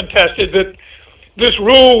it was contested, that this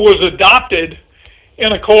rule was adopted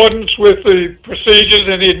in accordance with the procedures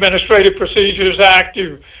in the Administrative Procedures Act.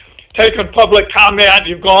 You've taken public comment.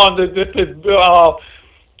 You've gone the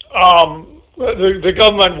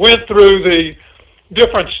government went through the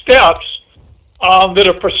different steps that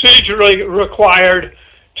are procedurally required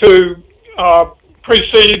to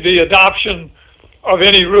precede the adoption of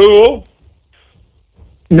any rule?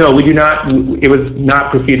 No, we do not. It was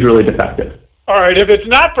not procedurally defective. All right. If it's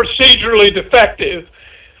not procedurally defective,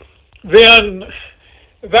 then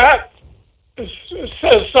that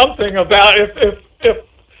says something about if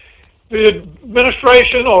the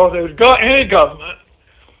administration or any government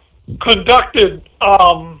conducted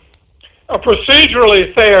a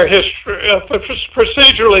procedurally fair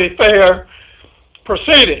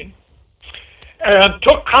proceeding and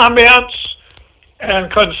took comments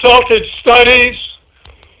and consulted studies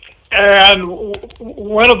and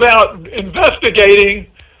went about investigating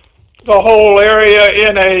the whole area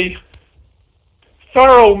in a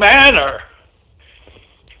thorough manner,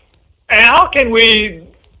 how can we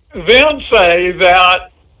then say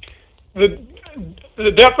that the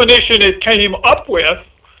definition it came up with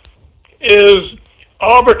is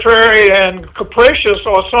arbitrary and capricious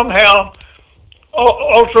or somehow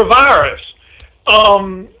ultra-virus? I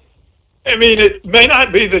mean, it may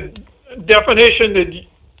not be the definition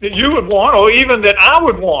that you would want or even that I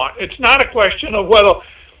would want. It's not a question of whether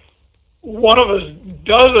one of us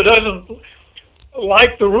does or doesn't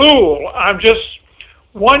like the rule. I'm just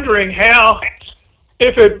wondering how,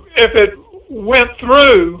 if it went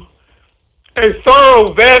through a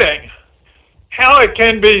thorough vetting, how it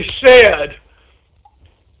can be said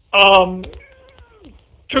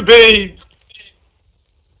to be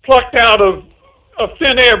plucked out of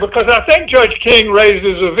thin air, because I think Judge King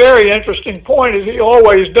raises a very interesting point, as he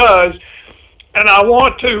always does, and I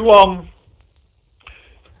want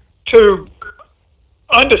to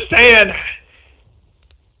understand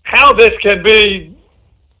how this can be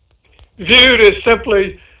viewed as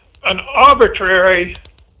simply an arbitrary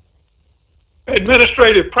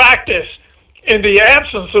administrative practice in the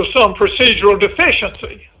absence of some procedural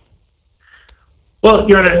deficiency. Well,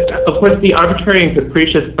 Your Honor, of course, the arbitrary and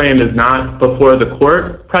capricious claim is not before the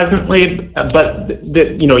court presently, but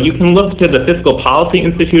you can look to the Fiscal Policy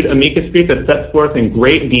Institute amicus brief that sets forth in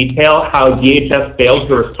great detail how DHS failed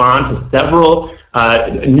to respond to several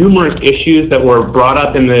numerous issues that were brought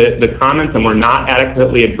up in the comments and were not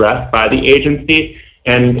adequately addressed by the agency.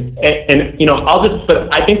 And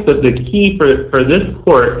I think that the key for this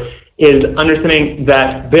court is understanding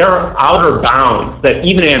that there are outer bounds that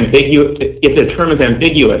even if the term is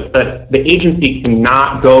ambiguous, that the agency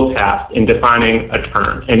cannot go past in defining a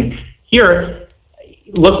term. And here,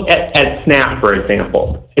 look at SNAP, for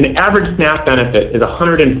example. An average SNAP benefit is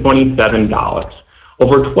 $127.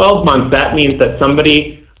 Over 12 months, that means that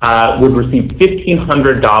somebody would receive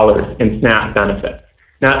 $1,500 in SNAP benefits.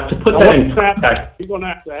 Now, to put that in context, you're going to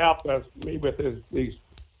have to help me with these.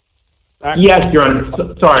 Yes, Your Honor.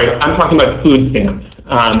 Sorry, I'm talking about food stamps,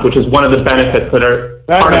 which is one of the benefits that are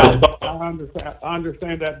part of this. I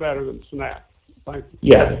understand that better than SNAP. Thank you.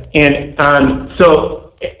 Yes, and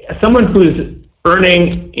so someone who's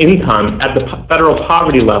earning income at the federal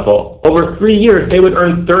poverty level, over 3 years, they would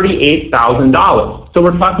earn $38,000. So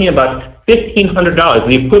we're talking about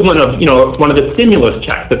 $1,500, the equivalent of, one of the stimulus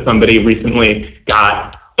checks that somebody recently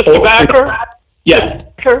got. Mr. Backer? Yes.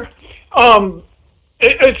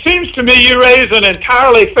 It seems to me you raise an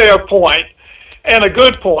entirely fair point and a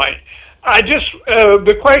good point.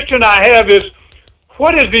 The question I have is,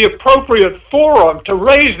 what is the appropriate forum to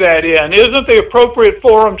raise that in? Isn't the appropriate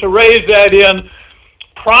forum to raise that in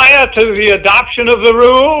prior to the adoption of the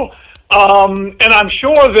rule? And I'm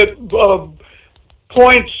sure that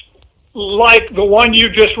points like the one you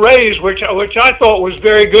just raised, which I thought was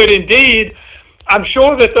very good indeed, I'm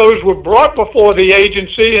sure that those were brought before the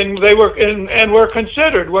agency and they were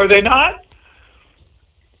considered, were they not?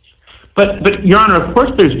 But Your Honor, of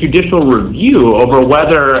course, there's judicial review over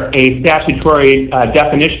whether a statutory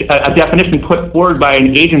definition put forward by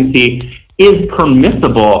an agency is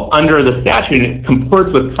permissible under the statute and it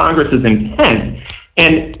comports with Congress's intent.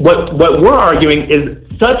 And what we're arguing is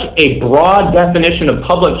such a broad definition of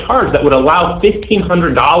public charge that would allow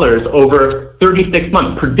 $1,500 over 36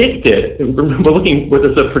 months predicted, we're looking with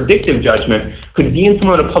this a predictive judgment, could deem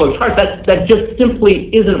someone a public charge. That just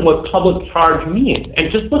simply isn't what public charge means.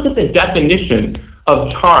 And just look at the definition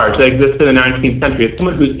of charge that existed in the 19th century. It's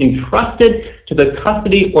someone who's entrusted to the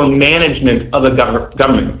custody or management of the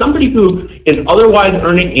government. Somebody who is otherwise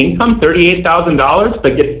earning income, $38,000,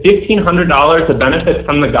 but gets $1,500 of benefit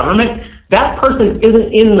from the government, that person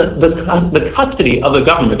isn't in the custody of the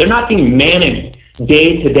government. They're not being managed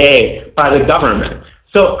day to day by the government.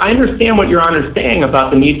 So I understand what Your Honor is saying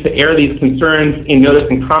about the need to air these concerns in notice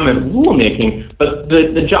and comment rulemaking, but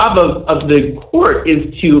the job of the court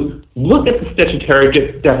is to look at the statutory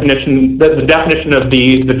definition, the definition of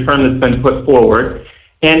the term that's been put forward,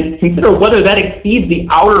 and consider whether that exceeds the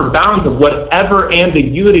outer bounds of whatever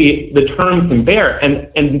ambiguity the term can bear. And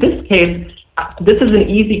in this case, this is an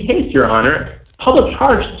easy case, Your Honor. Public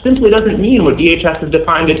charge simply doesn't mean what DHS has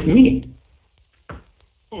defined it to mean.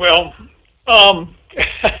 Well, I'm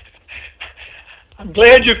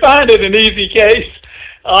glad you find it an easy case,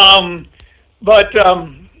 but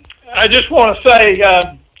I just want to say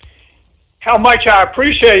how much I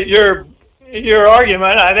appreciate your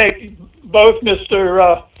argument. I think both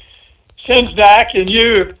Mr. Sinsdak and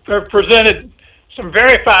you have presented some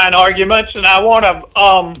very fine arguments, and I want to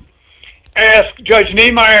ask Judge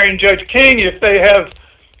Niemeyer and Judge King if they have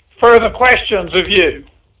further questions of you.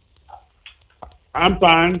 I'm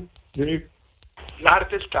fine, Chief. Not at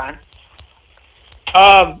this time.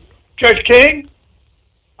 Judge King?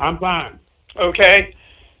 I'm fine. Okay.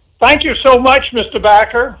 Thank you so much, Mr.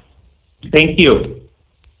 Backer. Thank you.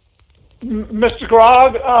 Mr.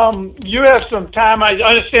 Grogg, you have some time. I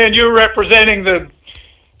understand you're representing the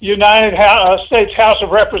United States House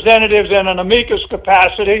of Representatives in an amicus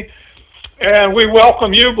capacity, and we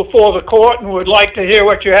welcome you before the court and would like to hear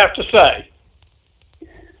what you have to say.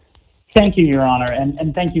 Thank you, Your Honor,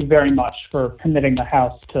 and thank you very much for permitting the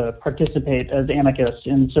House to participate as amicus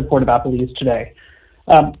in support of Appellees today.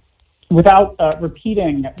 Without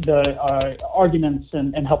repeating the arguments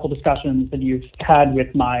and helpful discussions that you've had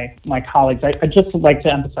with my colleagues, I'd just like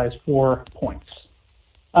to emphasize 4 points.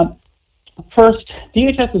 First,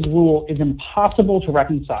 DHS's rule is impossible to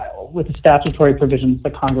reconcile with the statutory provisions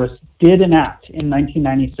that Congress did enact in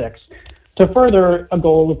 1996 to further a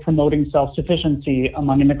goal of promoting self-sufficiency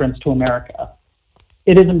among immigrants to America.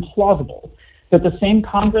 It is implausible that the same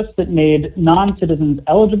Congress that made non-citizens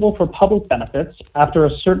eligible for public benefits after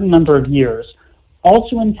a certain number of years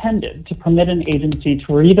also intended to permit an agency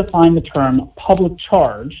to redefine the term public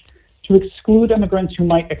charge to exclude immigrants who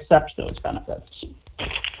might accept those benefits.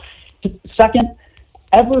 Second,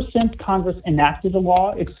 ever since Congress enacted a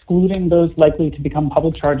law excluding those likely to become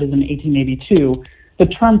public charges in 1882, the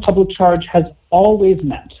term public charge has always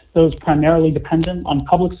meant those primarily dependent on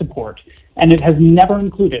public support, and it has never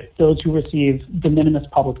included those who receive de minimis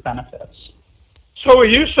public benefits. So are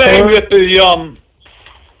you saying that the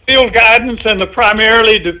field guidance and the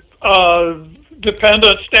primarily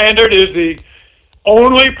dependent standard is the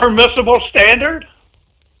only permissible standard?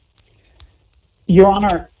 Your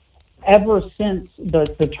Honor, ever since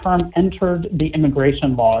the term entered the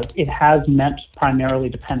immigration laws, it has meant primarily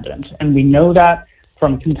dependent, and we know that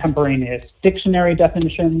from contemporaneous dictionary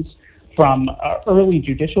definitions, from early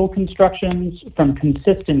judicial constructions, from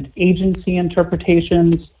consistent agency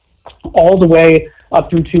interpretations, all the way up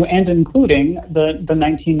through to and including the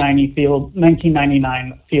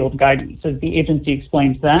 1999 field guidance, as the agency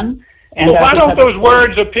explains then. And why don't those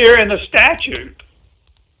words appear in the statute?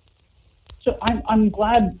 So I'm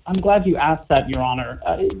glad you asked that, Your Honor.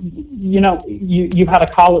 You've had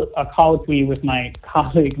a colloquy with my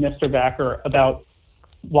colleague, Mr. Backer, about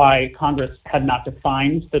why Congress had not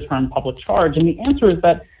defined the term public charge, and the answer is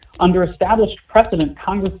that under established precedent,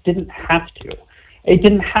 Congress didn't have to. It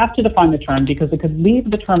didn't have to define the term because it could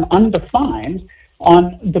leave the term undefined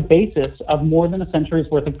on the basis of more than a century's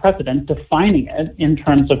worth of precedent defining it in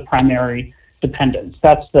terms of primary dependence.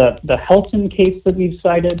 That's the Helton case that we've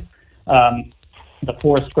cited, the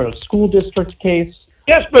Forest Grove School District case.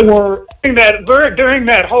 Yes, but during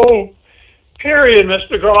that whole period,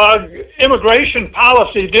 Mr. Grogg, immigration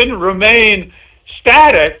policy didn't remain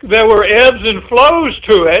static. There were ebbs and flows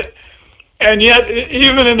to it, and yet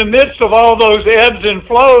even in the midst of all those ebbs and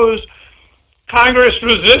flows, Congress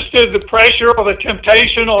resisted the pressure or the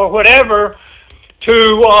temptation or whatever to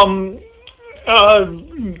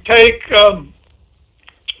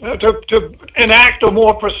enact a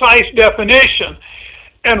more precise definition.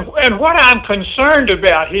 And what I'm concerned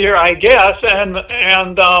about here, I guess, and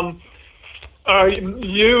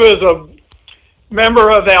you as a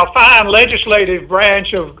member of our fine legislative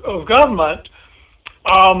branch of government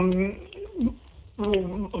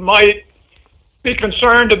might be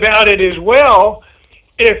concerned about it as well.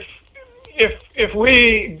 If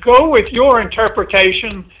we go with your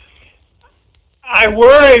interpretation, I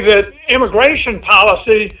worry that immigration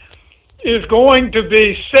policy is going to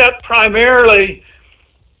be set primarily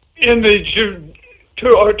in to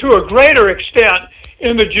a greater extent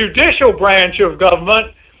in the judicial branch of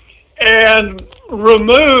government and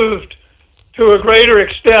removed to a greater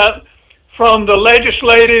extent from the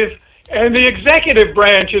legislative and the executive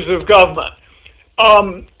branches of government.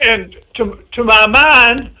 And to my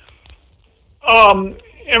mind,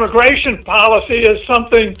 immigration policy is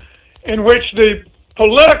something in which the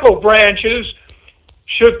political branches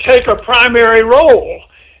should take a primary role.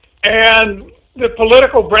 And the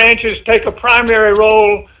political branches take a primary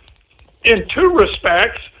role in two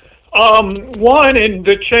respects. One, in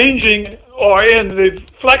the changing or in the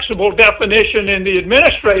flexible definition in the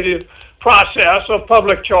administrative process of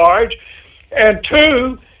public charge, and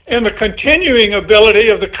two, in the continuing ability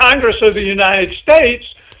of the Congress of the United States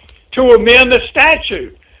to amend the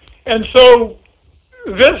statute. And so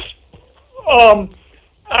this,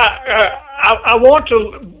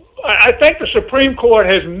 I think the Supreme Court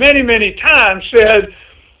has many, many times said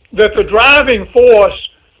that the driving force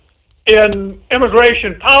in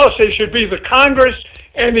immigration policy should be the Congress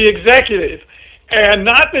and the executive, and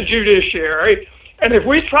not the judiciary. And if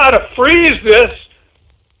we try to freeze this,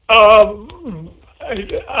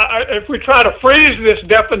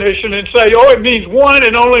 definition and say, oh, it means one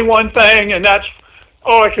and only one thing, and that's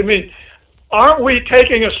all it can mean, aren't we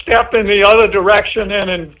taking a step in the other direction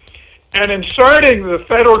and inserting the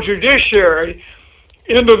federal judiciary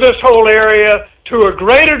into this whole area to a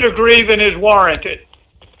greater degree than is warranted?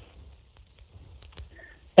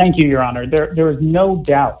 Thank you, Your Honor. There is no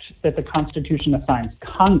doubt that the Constitution assigns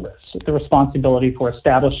Congress the responsibility for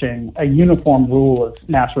establishing a uniform rule of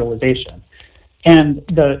naturalization. And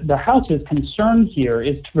the House's concern here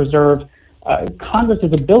is to preserve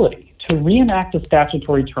Congress's ability to reenact a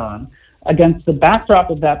statutory term against the backdrop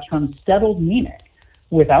of that term's settled meaning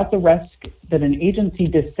without the risk that an agency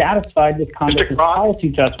dissatisfied with Congress's policy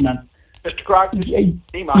judgment. Mr. Crock,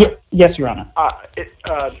 yes, Your Honor.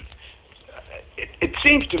 It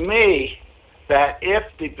seems to me that if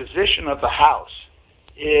the position of the House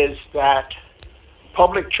is that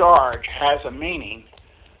public charge has a meaning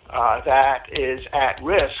that is at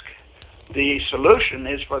risk, the solution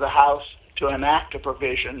is for the House to enact a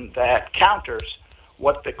provision that counters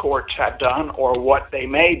what the courts have done or what they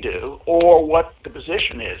may do or what the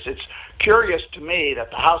position is. It's curious to me that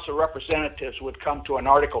the House of Representatives would come to an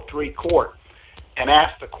Article III court and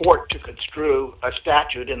ask the court to construe a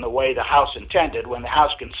statute in the way the House intended when the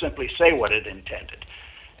House can simply say what it intended.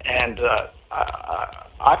 And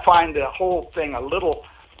I find the whole thing a little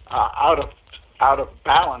out of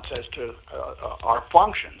balance as to our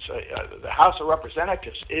functions. The House of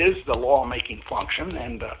Representatives is the lawmaking function,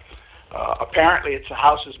 and apparently it's the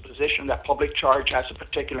House's position that public charge has a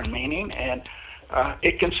particular meaning, and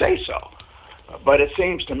it can say so. But it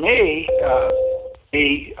seems to me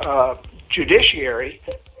the judiciary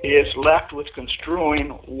is left with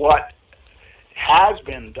construing what has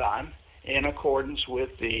been done in accordance with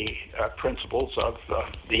the principles of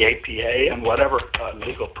the APA and whatever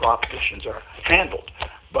legal propositions are handled.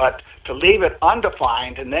 But to leave it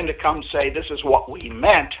undefined and then to come say this is what we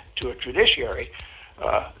meant to a judiciary,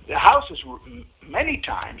 the House has many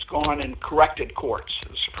times gone and corrected courts.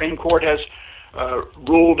 The Supreme Court has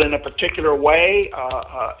ruled in a particular way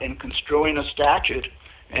in construing a statute,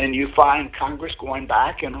 and you find Congress going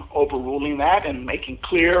back and overruling that and making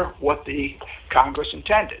clear what the Congress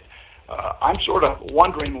intended. I'm sort of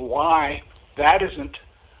wondering why that isn't,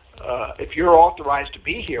 if you're authorized to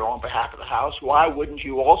be here on behalf of the House, why wouldn't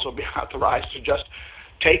you also be authorized to just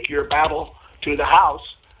take your battle to the House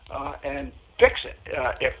and fix it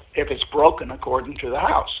if it's broken according to the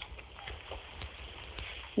House?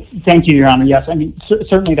 Thank you, Your Honor. Yes, I mean,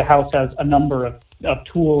 certainly the House has a number of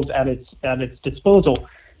tools at its disposal.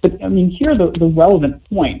 But I mean, here the relevant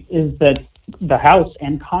point is that the House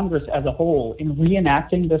and Congress as a whole, in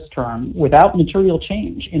reenacting this term without material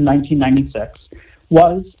change in 1996,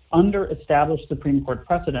 was, under established Supreme Court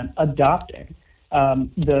precedent, adopting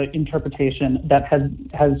the interpretation that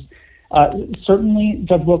has Certainly,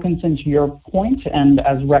 Judge Wilkinson, to your point, and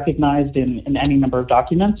as recognized in any number of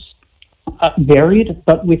documents, varied,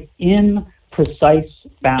 but within precise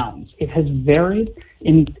bounds. It has varied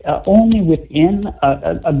only within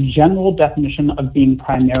a general definition of being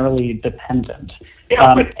primarily dependent.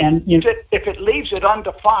 Yeah, but if it leaves it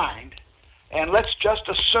undefined, and let's just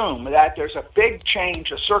assume that there's a big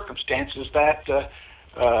change of circumstances, that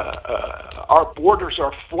our borders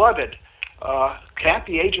are flooded, can't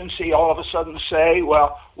the agency all of a sudden say,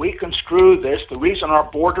 well, we construe this, the reason our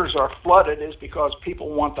borders are flooded is because people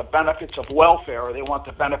want the benefits of welfare, or they want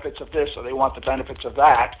the benefits of this, or they want the benefits of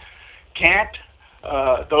that? Can't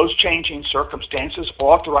those changing circumstances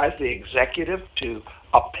authorize the executive to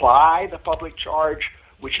apply the public charge,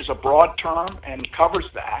 which is a broad term and covers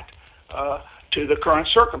that, to the current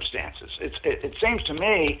circumstances? It seems to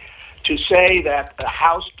me to say that the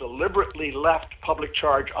House deliberately left public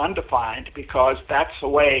charge undefined because that's the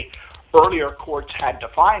way earlier courts had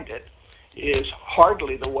defined it is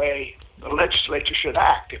hardly the way the legislature should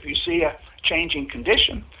act. If you see a changing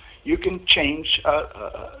condition, you can change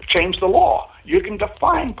the law. You can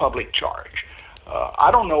define public charge. I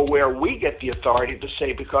don't know where we get the authority to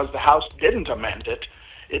say because the House didn't amend it,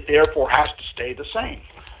 it therefore has to stay the same.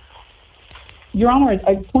 Your Honor,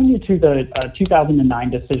 I point you to the 2009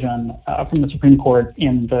 decision from the Supreme Court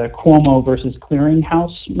in the Cuomo versus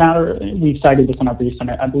Clearinghouse matter. We've cited this in our briefs,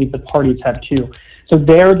 and I believe the parties have too. So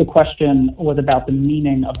there, the question was about the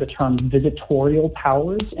meaning of the term visitorial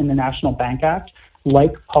powers in the National Bank Act.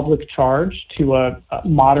 Like public charge to a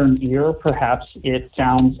modern ear, perhaps it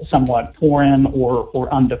sounds somewhat foreign or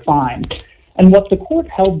undefined. And what the court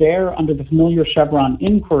held there under the familiar Chevron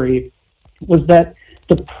inquiry was that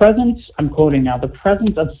the presence, I'm quoting now, the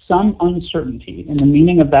presence of some uncertainty in the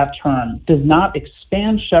meaning of that term does not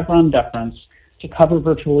expand Chevron deference to cover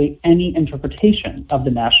virtually any interpretation of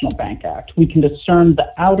the National Bank Act. We can discern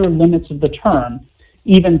the outer limits of the term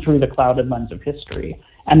even through the clouded lens of history.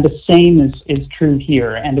 And the same is true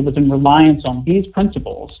here, and it was in reliance on these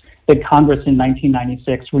principles that Congress in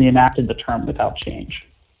 1996 reenacted the term without change.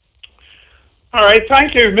 All right,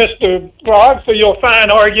 thank you, Mr. Grogg, for your fine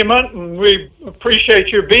argument, and we appreciate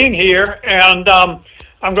your being here. And I'm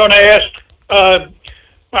going to ask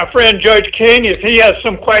my friend Judge King if he has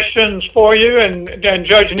some questions for you, and then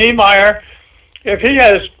Judge Niemeyer if he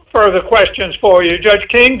has further questions for you. Judge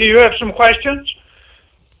King, do you have some questions?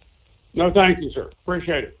 No, thank you, sir.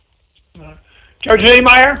 Appreciate it. Judge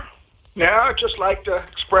Niemeyer? Yeah, I'd just like to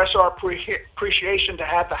express our appreciation to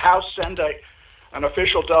have the House send an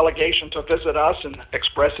official delegation to visit us and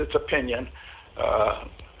express its opinion.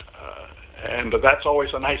 And that's always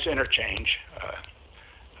a nice interchange.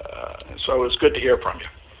 So it's good to hear from you.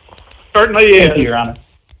 Certainly is. Thank you, Your Honor.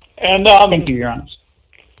 And thank you, Your Honor.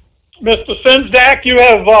 Mr. Sinsdak, you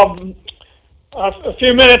have a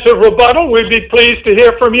few minutes of rebuttal. We'd be pleased to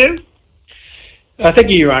hear from you. Thank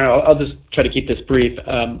you, Your Honor. I'll just try to keep this brief.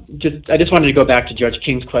 I just wanted to go back to Judge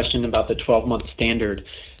King's question about the 12-month standard.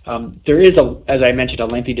 There is, as I mentioned, a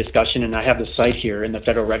lengthy discussion, and I have the site here in the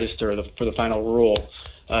Federal Register for the final rule.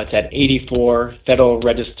 It's at 84 Federal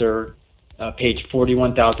Register, page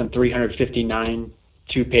 41,359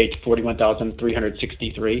 to page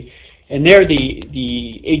 41,363. And there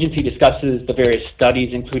the agency discusses the various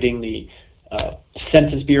studies, including the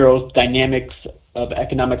Census Bureau's Dynamics of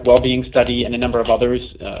Economic Well-Being study and a number of others,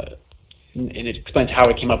 and it explains how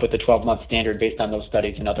it came up with the 12-month standard based on those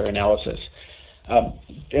studies and other analysis.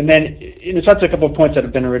 And then, in response to a couple of points that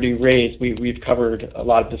have been already raised, we've covered a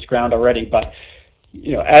lot of this ground already, but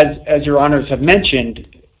as Your Honors have mentioned,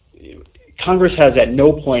 Congress has at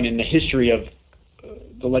no point in the history of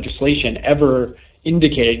the legislation ever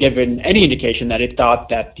given any indication that it thought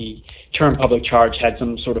that the term public charge had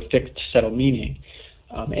some sort of fixed, settled meaning.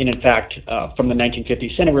 And in fact, from the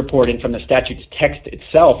 1950 Senate report and from the statute's text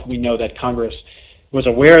itself, we know that Congress was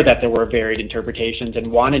aware that there were varied interpretations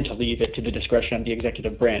and wanted to leave it to the discretion of the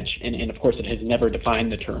executive branch. And of course, it has never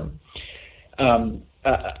defined the term.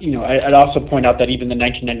 I'd also point out that even the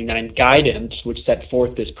 1999 guidance, which set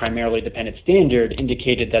forth this primarily dependent standard,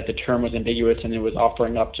 indicated that the term was ambiguous and it was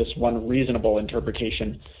offering up just one reasonable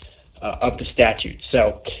interpretation of the statute.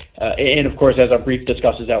 So, and of course, as our brief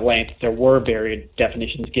discusses at length, there were varied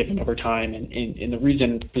definitions given over time, and the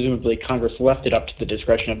reason, presumably, Congress left it up to the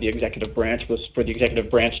discretion of the executive branch was for the executive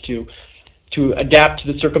branch to adapt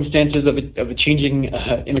to the circumstances of a changing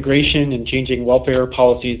immigration and changing welfare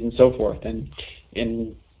policies and so forth. And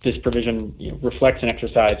this provision reflects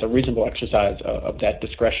a reasonable exercise of that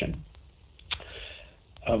discretion.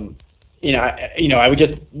 I would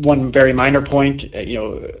just, one very minor point,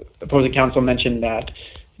 opposing counsel mentioned that,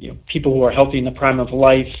 people who are healthy in the prime of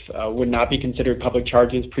life would not be considered public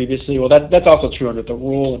charges previously. Well, that's also true under the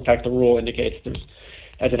rule. In fact, the rule indicates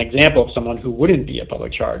as an example of someone who wouldn't be a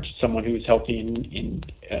public charge, someone who's healthy in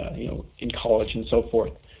college and so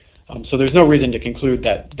forth. So there's no reason to conclude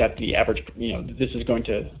that the average, this is going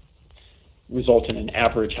to result in an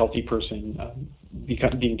average healthy person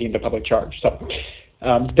being deemed a public charge. So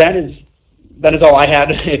that is all I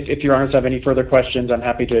had. If Your Honors have any further questions, I'm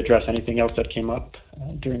happy to address anything else that came up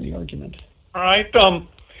during the argument. All right.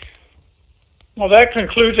 Well, that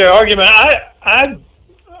concludes our argument.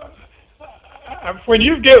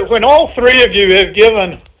 When all three of you have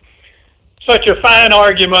given such a fine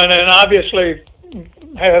argument and obviously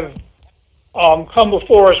have come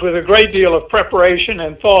before us with a great deal of preparation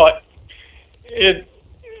and thought, it's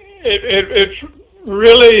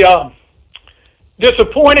really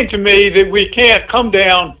disappointing to me that we can't come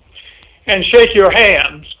down and shake your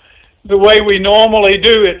hands the way we normally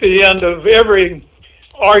do at the end of every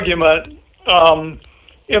argument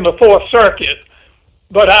in the Fourth Circuit.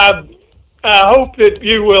 But I hope that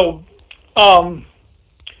you will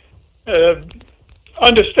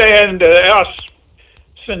understand our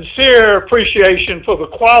sincere appreciation for the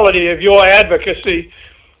quality of your advocacy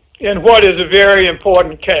in what is a very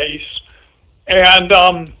important case. And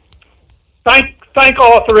thank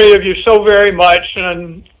all three of you so very much,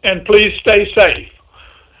 and please stay safe.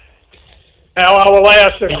 Now I will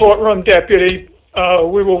ask the courtroom deputy,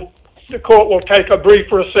 the court will take a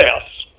brief recess.